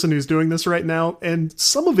this person who's doing this right now. And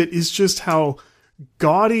some of it is just how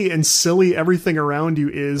gaudy and silly everything around you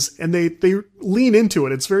is. And they lean into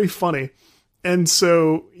it. It's very funny. And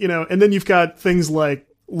so, you know, and then you've got things like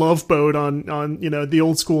Love Boat on, you know, the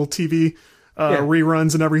old school TV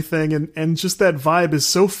reruns and everything. And just that vibe is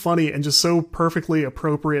so funny and just so perfectly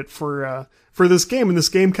appropriate for this game. And this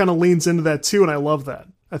game kind of leans into that too. And I love that.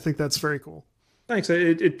 I think that's very cool. Thanks.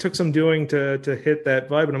 It took some doing to hit that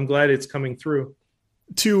vibe, and I'm glad it's coming through.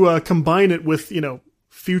 To combine it with, you know,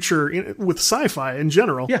 future, with sci-fi in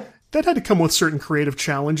general. Yeah. That had to come with certain creative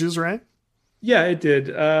challenges, right? Yeah, it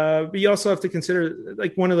did. But you also have to consider,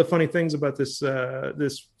 like, one of the funny things about this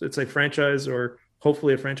it's a franchise, or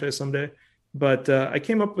hopefully a franchise someday. But I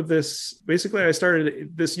came up with this. Basically, I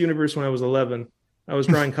started this universe when I was 11. I was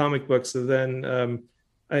drawing comic books, and then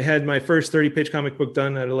I had my first 30-page comic book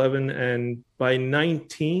done at 11, and by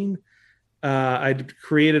 19, I'd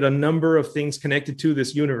created a number of things connected to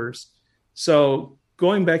this universe. So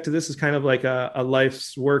going back to this is kind of like a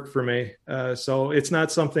life's work for me. So it's not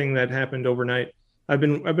something that happened overnight. I've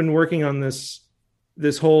been working on this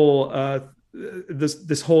whole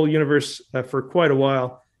universe for quite a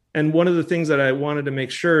while. And one of the things that I wanted to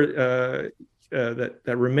make sure that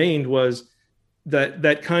remained was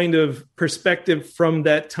that kind of perspective from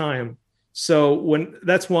that time. So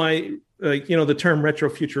that's why, like, you know, the term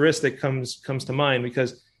retrofuturistic comes to mind,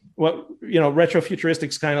 because retrofuturistic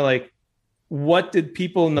is kind of like, what did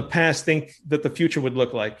people in the past think that the future would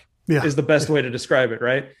look like? Yeah. Is the best way to describe it,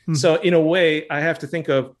 right? Mm-hmm. So in a way, I have to think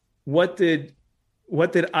of what did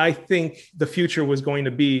I think the future was going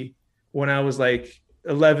to be when I was like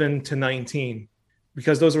 11 to 19,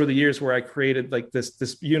 because those were the years where I created like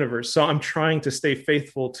this universe. So I'm trying to stay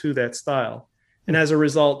faithful to that style. And as a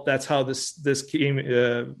result, that's how this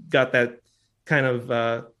game got that kind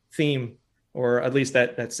of theme, or at least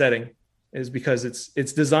that setting, is because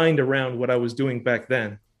it's designed around what I was doing back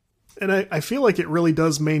then. And I feel like it really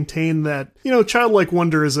does maintain that, you know, childlike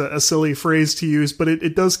wonder is a silly phrase to use, but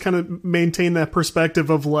it does kind of maintain that perspective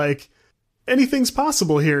of like, anything's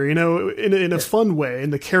possible here, you know, in a fun way, in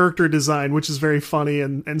the character design, which is very funny,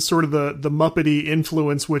 and sort of the Muppety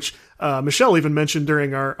influence, which Michelle even mentioned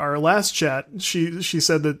during our last chat. She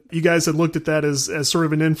said that you guys had looked at that as sort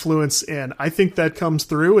of an influence, and I think that comes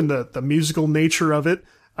through in the musical nature of it.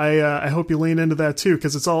 I hope you lean into that too,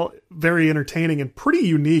 because it's all very entertaining and pretty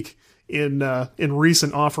unique in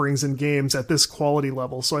recent offerings in games at this quality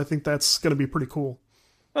level. So I think that's going to be pretty cool.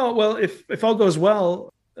 Oh, well, if all goes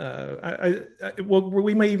well,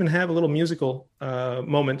 we might even have a little musical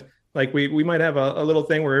moment. Like we might have a little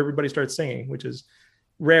thing where everybody starts singing, which is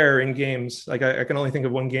rare in games. Like I can only think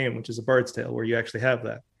of one game, which is A Bard's Tale, where you actually have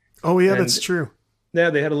that. Oh yeah, that's true. Yeah,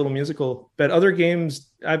 they had a little musical, but other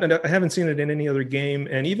games, I haven't seen it in any other game.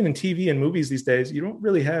 And even in TV and movies these days, you don't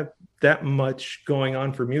really have that much going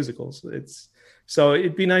on for musicals. So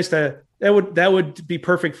it'd be nice that would be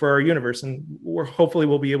perfect for our universe. And hopefully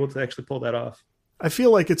we'll be able to actually pull that off. I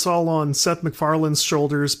feel like it's all on Seth MacFarlane's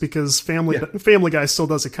shoulders, because Family Guy still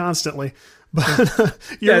does it constantly. But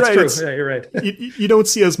you're right. True. Yeah, you're right. you don't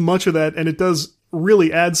see as much of that, and it does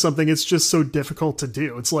really add something. It's just so difficult to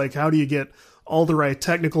do. It's like, how do you get all the right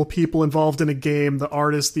technical people involved in a game, the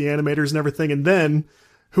artists, the animators, and everything, and then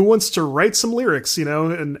who wants to write some lyrics,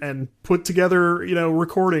 and put together,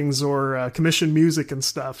 recordings or commission music and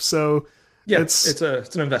stuff. So yeah, it's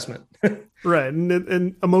an investment. Right.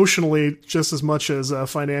 And emotionally, just as much as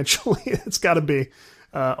financially, it's got to be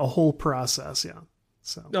a whole process. Yeah.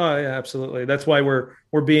 So. Oh yeah, absolutely. That's why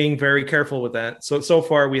we're being very careful with that. So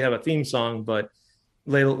far we have a theme song, but a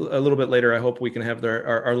little bit later, I hope we can have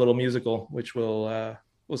our little musical, which will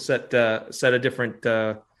set a different,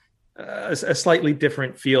 a slightly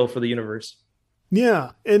different feel for the universe.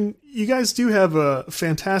 Yeah. And you guys do have a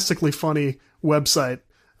fantastically funny website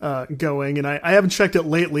going, and I haven't checked it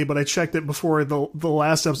lately, but I checked it before the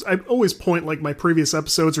last episode. I always point like my previous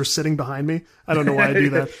episodes are sitting behind me. I don't know why I do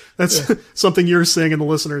that. That's something you're seeing and the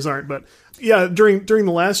listeners aren't. But yeah, during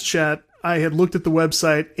the last chat, I had looked at the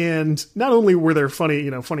website, and not only were there funny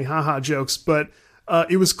haha jokes, but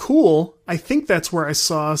it was cool. I think that's where I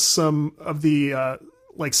saw some of the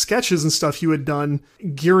like sketches and stuff you had done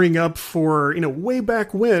gearing up for, way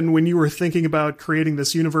back when you were thinking about creating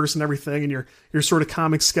this universe and everything, and your sort of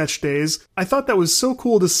comic sketch days. I thought that was so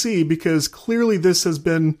cool to see, because clearly this has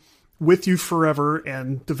been with you forever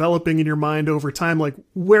and developing in your mind over time. Like,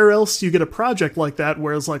 where else do you get a project like that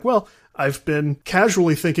where it's like, well, I've been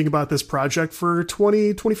casually thinking about this project for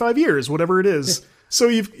 20, 25 years, whatever it is. So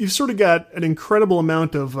you've sort of got an incredible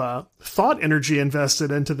amount of thought energy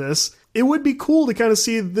invested into this. It would be cool to kind of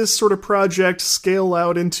see this sort of project scale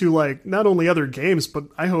out into like not only other games, but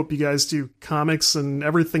I hope you guys do comics and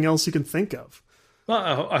everything else you can think of.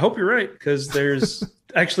 Well, I hope you're right, because there's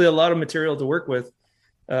actually a lot of material to work with.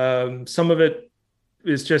 Some of it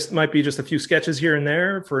might be just a few sketches here and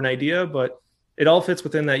there for an idea, but it all fits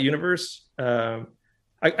within that universe.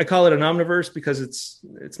 I call it an omniverse because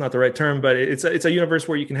it's not the right term, but it's a universe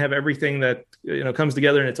where you can have everything that comes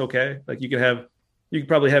together and it's okay. Like you could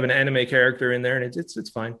probably have an anime character in there and it's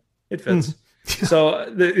fine. It fits. So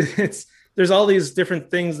there's all these different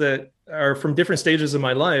things that are from different stages of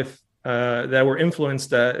my life that were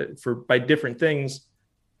influenced by different things,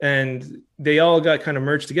 and they all got kind of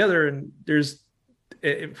merged together. And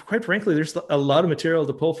quite frankly, there's a lot of material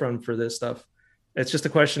to pull from for this stuff. It's just a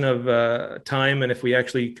question of time and if we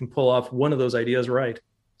actually can pull off one of those ideas right.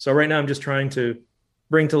 So right now I'm just trying to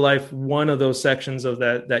bring to life one of those sections of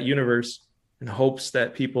that universe in hopes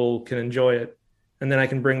that people can enjoy it. And then I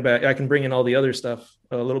can bring in all the other stuff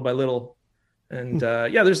little by little. And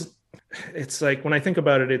it's like, when I think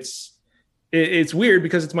about it, it's weird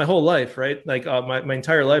because it's my whole life, right? Like my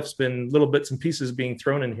entire life's been little bits and pieces being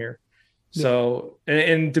thrown in here. Yeah. So,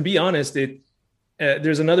 and to be honest,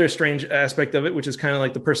 there's another strange aspect of it, which is kind of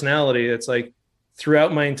like the personality. It's like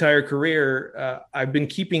throughout my entire career, I've been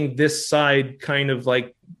keeping this side kind of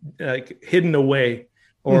like hidden away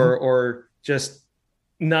or just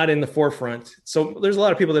not in the forefront. So there's a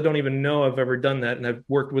lot of people that don't even know I've ever done that. And I've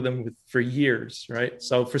worked with them for years. Right.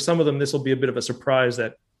 So for some of them, this will be a bit of a surprise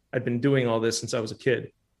that I've been doing all this since I was a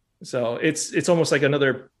kid. So it's almost like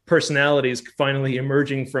another personality is finally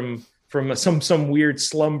emerging from some weird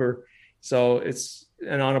slumber. So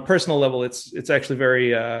and on a personal level, it's actually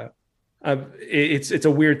very, it's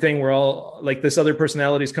a weird thing where all like this other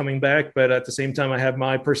personality is coming back, but at the same time, I have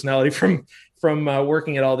my personality from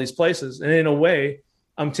working at all these places. And in a way,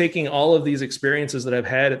 I'm taking all of these experiences that I've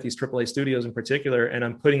had at these AAA studios in particular, and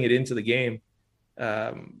I'm putting it into the game.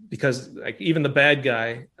 Because like even the bad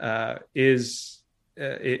guy is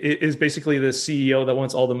basically the CEO that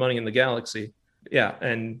wants all the money in the galaxy. Yeah.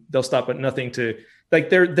 And they'll stop at nothing to, like,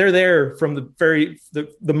 they're there from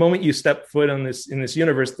the moment you step foot in this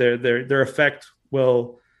universe. Their effect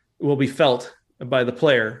will be felt by the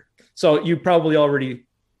player. So you probably already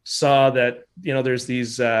saw that, there's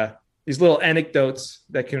these little anecdotes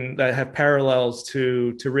that have parallels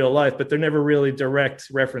to real life, but they're never really direct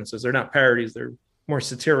references. They're not parodies. They're more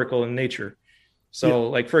satirical in nature. So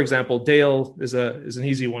like, for example, Dale is an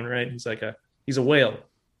easy one, right? He's a whale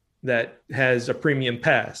that has a premium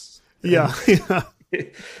pass. Yeah.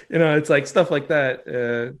 It's like stuff like that,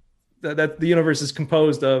 that the universe is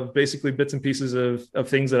composed of basically bits and pieces of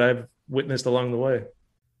things that I've witnessed along the way.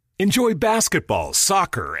 Enjoy basketball,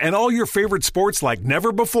 soccer, and all your favorite sports like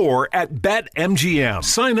never before at BetMGM.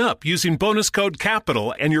 Sign up using bonus code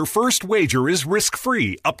CAPITAL and your first wager is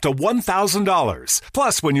risk-free up to $1,000.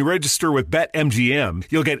 Plus, when you register with BetMGM,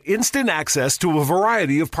 you'll get instant access to a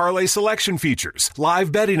variety of parlay selection features,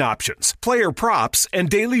 live betting options, player props,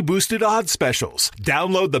 and daily boosted odds specials.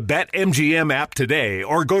 Download the BetMGM app today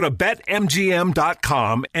or go to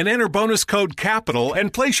BetMGM.com and enter bonus code CAPITAL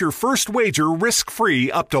and place your first wager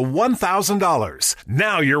risk-free up to $1,000.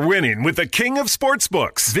 Now you're winning with the king of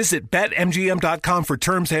sportsbooks. Visit BetMGM.com for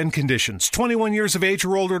terms and conditions. 21 years of age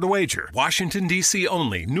or older to wager. Washington, D.C.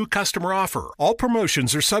 only. New customer offer. All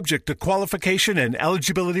promotions are subject to qualification and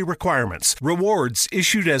eligibility requirements. Rewards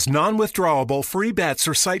issued as non-withdrawable free bets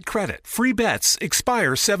or site credit. Free bets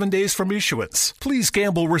expire 7 days from issuance. Please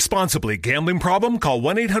gamble responsibly. Gambling problem? Call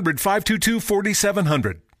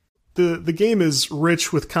 1-800-522-4700. The game is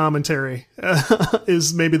rich with commentary,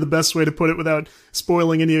 is maybe the best way to put it without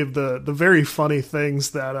spoiling any of the very funny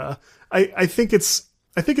things that I think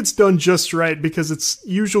it's done just right, because it's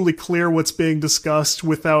usually clear what's being discussed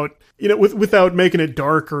without without making it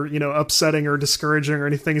dark or upsetting or discouraging or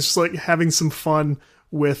anything. It's just like having some fun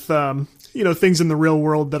with things in the real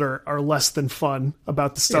world that are less than fun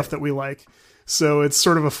about the stuff that we like. So it's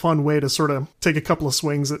sort of a fun way to sort of take a couple of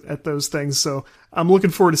swings at those things. So I'm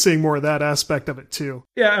looking forward to seeing more of that aspect of it too.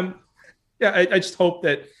 I just hope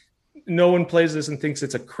that no one plays this and thinks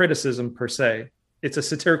it's a criticism per se. It's a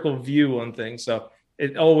satirical view on things. So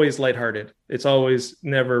it's always lighthearted. It's always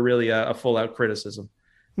never really a full out criticism.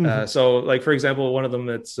 Mm-hmm. So like, for example, one of them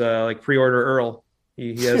that's like Pre-Order Earl.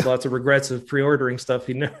 He has lots of regrets of pre-ordering stuff.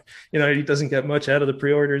 He he doesn't get much out of the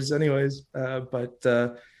pre-orders anyways.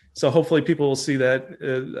 So hopefully people will see that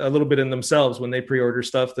a little bit in themselves when they pre-order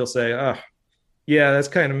stuff. They'll say, yeah, that's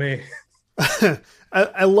kind of me.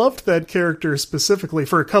 I loved that character specifically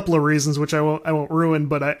for a couple of reasons, which I won't ruin,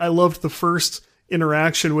 but I loved the first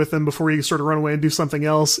interaction with him before you sort of run away and do something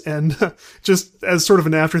else. And just as sort of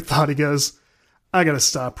an afterthought, he goes, I got to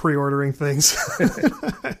stop pre-ordering things.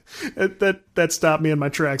 That stopped me in my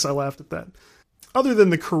tracks. I laughed at that. Other than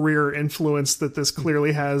the career influence that this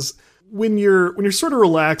clearly has, when you're sort of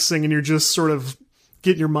relaxing and you're just sort of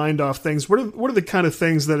getting your mind off things, what are the kind of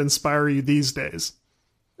things that inspire you these days?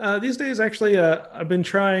 These days, actually, I've been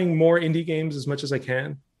trying more indie games as much as I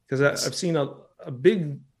can, because I've seen a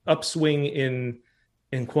big upswing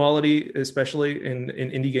in quality, especially in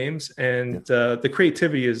indie games, and the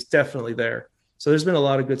creativity is definitely there. So there's been a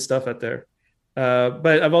lot of good stuff out there.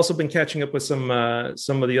 But I've also been catching up with some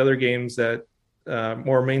of the other games that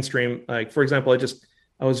more mainstream. Like, for example,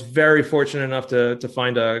 I was very fortunate enough to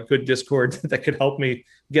find a good Discord that could help me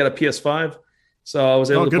get a PS5. So I was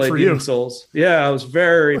able to play Demon's Souls. Yeah, I was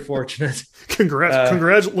very fortunate.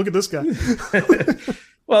 Congrats. Look at this guy.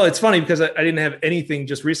 Well, it's funny because I didn't have anything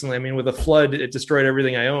just recently. I mean, with a flood, it destroyed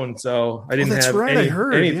everything I owned. So I didn't have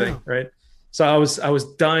anything, right? So I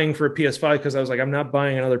was dying for a PS5 because I was like, I'm not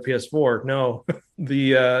buying another PS4. No.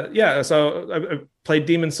 So I played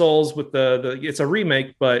Demon's Souls with the it's a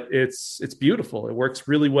remake, but it's beautiful. It works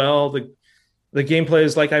really well. The gameplay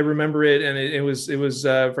is like I remember it, and it was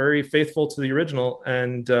very faithful to the original.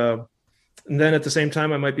 And then at the same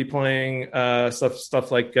time, I might be playing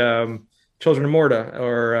stuff like Children of Morta,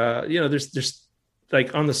 or there's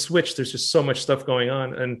like on the Switch, there's just so much stuff going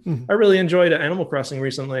on, and I really enjoyed Animal Crossing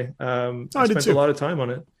recently. I spent a lot of time on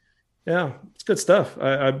it. Yeah, it's good stuff.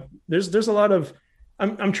 There's a lot of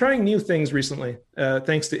I'm trying new things recently,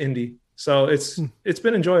 thanks to indie. So it's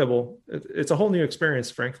been enjoyable. It's a whole new experience,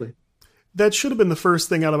 frankly. That should have been the first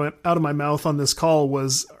thing out of my mouth on this call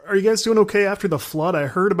was, are you guys doing okay after the flood? I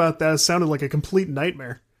heard about that. It sounded like a complete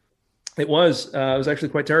nightmare. It was actually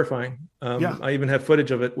quite terrifying. I even have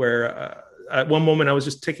footage of it where at one moment I was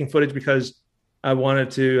just taking footage because I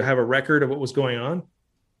wanted to have a record of what was going on.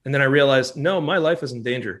 And then I realized, no, my life is in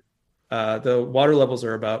danger. The water levels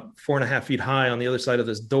are about 4.5 feet high on the other side of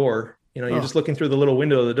this door. You're just looking through the little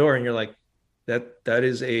window of the door and you're like, that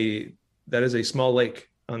is a small lake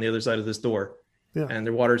on the other side of this door. Yeah. And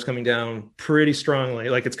the water is coming down pretty strongly.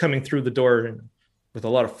 Like it's coming through the door with a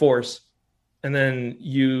lot of force. And then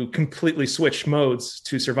you completely switch modes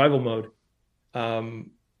to survival mode.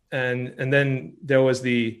 And then there was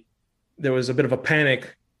a bit of a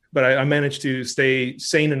panic, but I managed to stay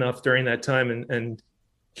sane enough during that time and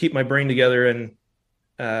keep my brain together and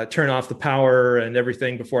turn off the power and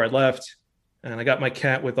everything before I left. And I got my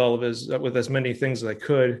cat with with as many things as I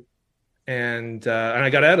could. And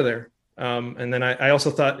I got out of there. And then I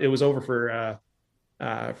also thought it was over for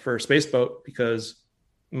Spaceboat, because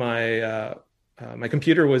my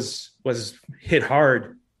computer was hit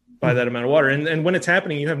hard by that amount of water. And when it's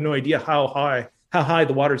happening, you have no idea how high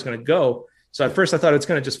the water is going to go. So at first I thought it's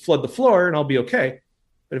going to just flood the floor and I'll be okay.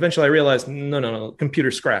 But eventually I realized, no,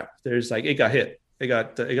 computer scrap. There's it got hit. It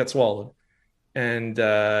got swallowed. And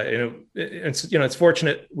it's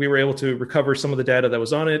fortunate we were able to recover some of the data that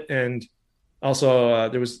was on it, and also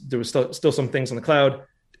there was still some things on the cloud.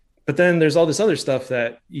 But then there's all this other stuff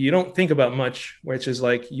that you don't think about much, which is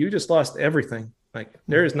like you just lost everything. Like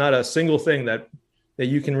there is not a single thing that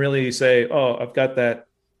you can really say, oh, I've got that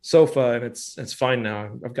sofa and it's fine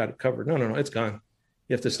now. I've got it covered. No, it's gone.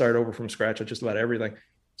 You have to start over from scratch at just about everything.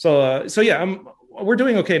 So yeah, we're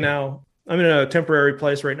doing okay now. I'm in a temporary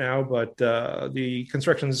place right now, but the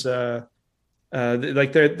construction's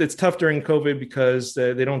it's tough during COVID because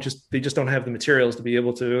they just don't have the materials to be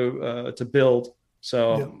able to build.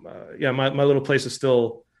 So my little place is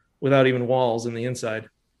still without even walls in the inside.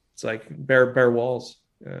 It's like bare walls.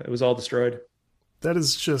 It was all destroyed. That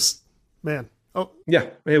is just, man. Oh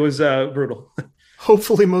yeah, it was brutal.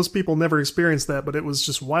 Hopefully most people never experienced that, but it was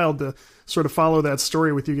just wild to sort of follow that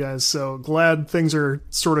story with you guys. So glad things are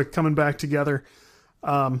sort of coming back together.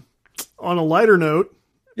 On a lighter note,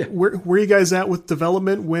 where are you guys at with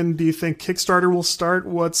development? When do you think Kickstarter will start?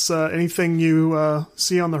 What's anything you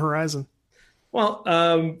see on the horizon? Well,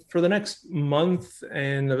 for the next month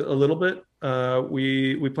and a little bit,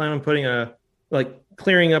 we plan on putting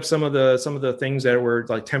clearing up some of the things that were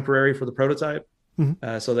like temporary for the prototype.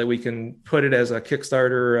 Mm-hmm. So that we can put it as a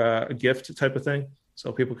Kickstarter a gift type of thing,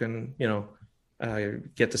 so people can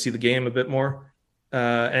get to see the game a bit more.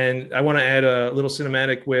 And I want to add a little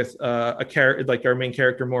cinematic with a character, like our main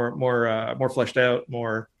character, more fleshed out,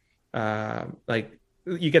 more like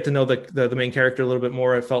you get to know the main character a little bit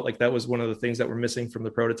more. I felt like that was one of the things that were missing from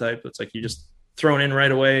the prototype. It's like you just thrown in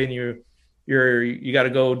right away, and you got to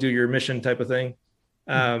go do your mission type of thing.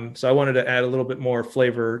 So I wanted to add a little bit more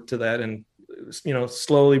flavor to that, and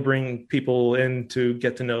slowly bring people in to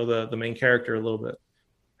get to know the main character a little bit,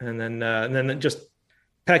 and then just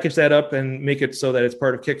package that up and make it so that it's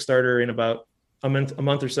part of Kickstarter in about a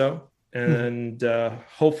month or so. And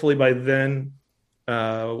hopefully by then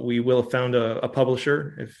we will have found a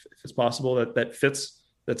publisher, if it's possible, that fits,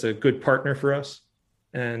 that's a good partner for us.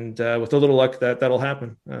 And with a little luck that'll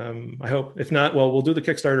happen. I hope. If not, well, we'll do the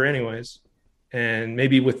Kickstarter anyways. And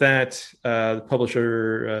maybe with that, the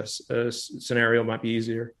publisher scenario might be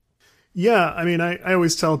easier. Yeah, I mean, I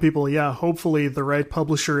always tell people, hopefully the right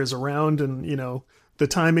publisher is around and, the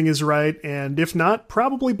timing is right. And if not,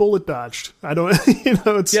 probably bullet dodged. I don't,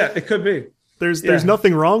 it could be. There's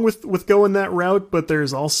nothing wrong with going that route, but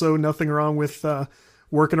there's also nothing wrong with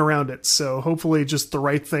working around it. So hopefully just the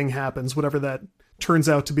right thing happens, whatever that turns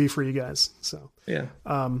out to be for you guys. So,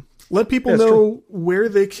 let people know where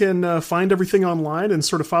they can find everything online and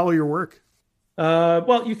sort of follow your work.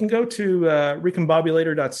 Well, you can go to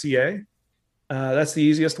recombobulator.ca. That's the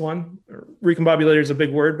easiest one. Recombobulator is a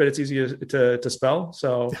big word, but it's easy to spell.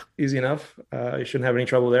 So easy enough. You shouldn't have any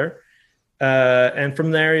trouble there. And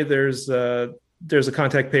from there, there's a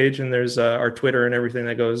contact page, and there's our Twitter and everything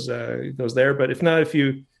that goes there. But if not, if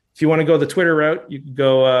you want to go the Twitter route, you can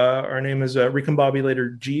go, our name is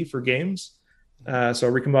Recombobulator G for games.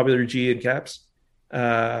 So Recombobulator G in caps.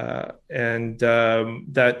 And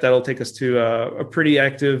that'll take us to a pretty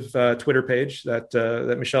active Twitter page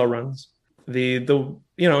that Michelle runs.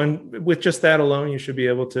 And with just that alone, you should be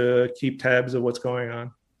able to keep tabs of what's going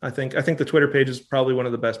on. I think the Twitter page is probably one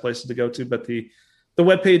of the best places to go to, but the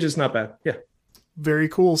web page is not bad. Yeah. Very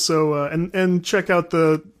cool. So, and check out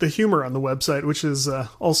the humor on the website, which is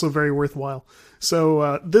also very worthwhile.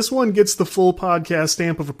 So this one gets the full podcast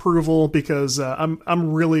stamp of approval because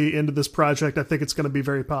I'm really into this project. I think it's going to be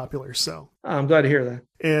very popular. So I'm glad to hear that.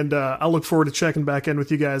 And I'll look forward to checking back in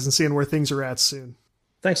with you guys and seeing where things are at soon.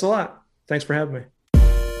 Thanks a lot. Thanks for having me.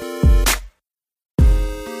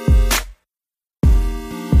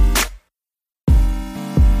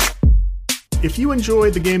 If you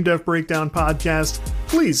enjoyed the Game Dev Breakdown podcast,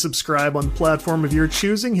 please subscribe on the platform of your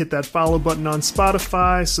choosing. Hit that follow button on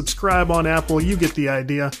Spotify, subscribe on Apple, you get the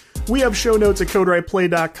idea. We have show notes at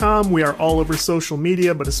CodeWritePlay.com. We are all over social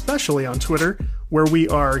media, but especially on Twitter, where we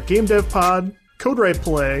are Game Dev Pod,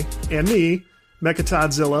 CodeWritePlay, and me,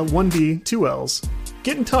 Mechatodzilla, 1D, 2 Ls.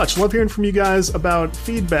 Get in touch. Love hearing from you guys about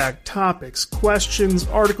feedback, topics, questions,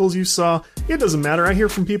 articles you saw. It doesn't matter. I hear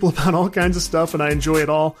from people about all kinds of stuff, and I enjoy it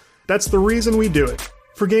all. That's the reason we do it.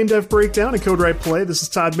 For Game Dev Breakdown and Code Write Play, this is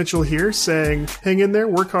Todd Mitchell here saying hang in there,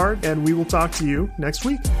 work hard, and we will talk to you next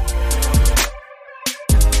week.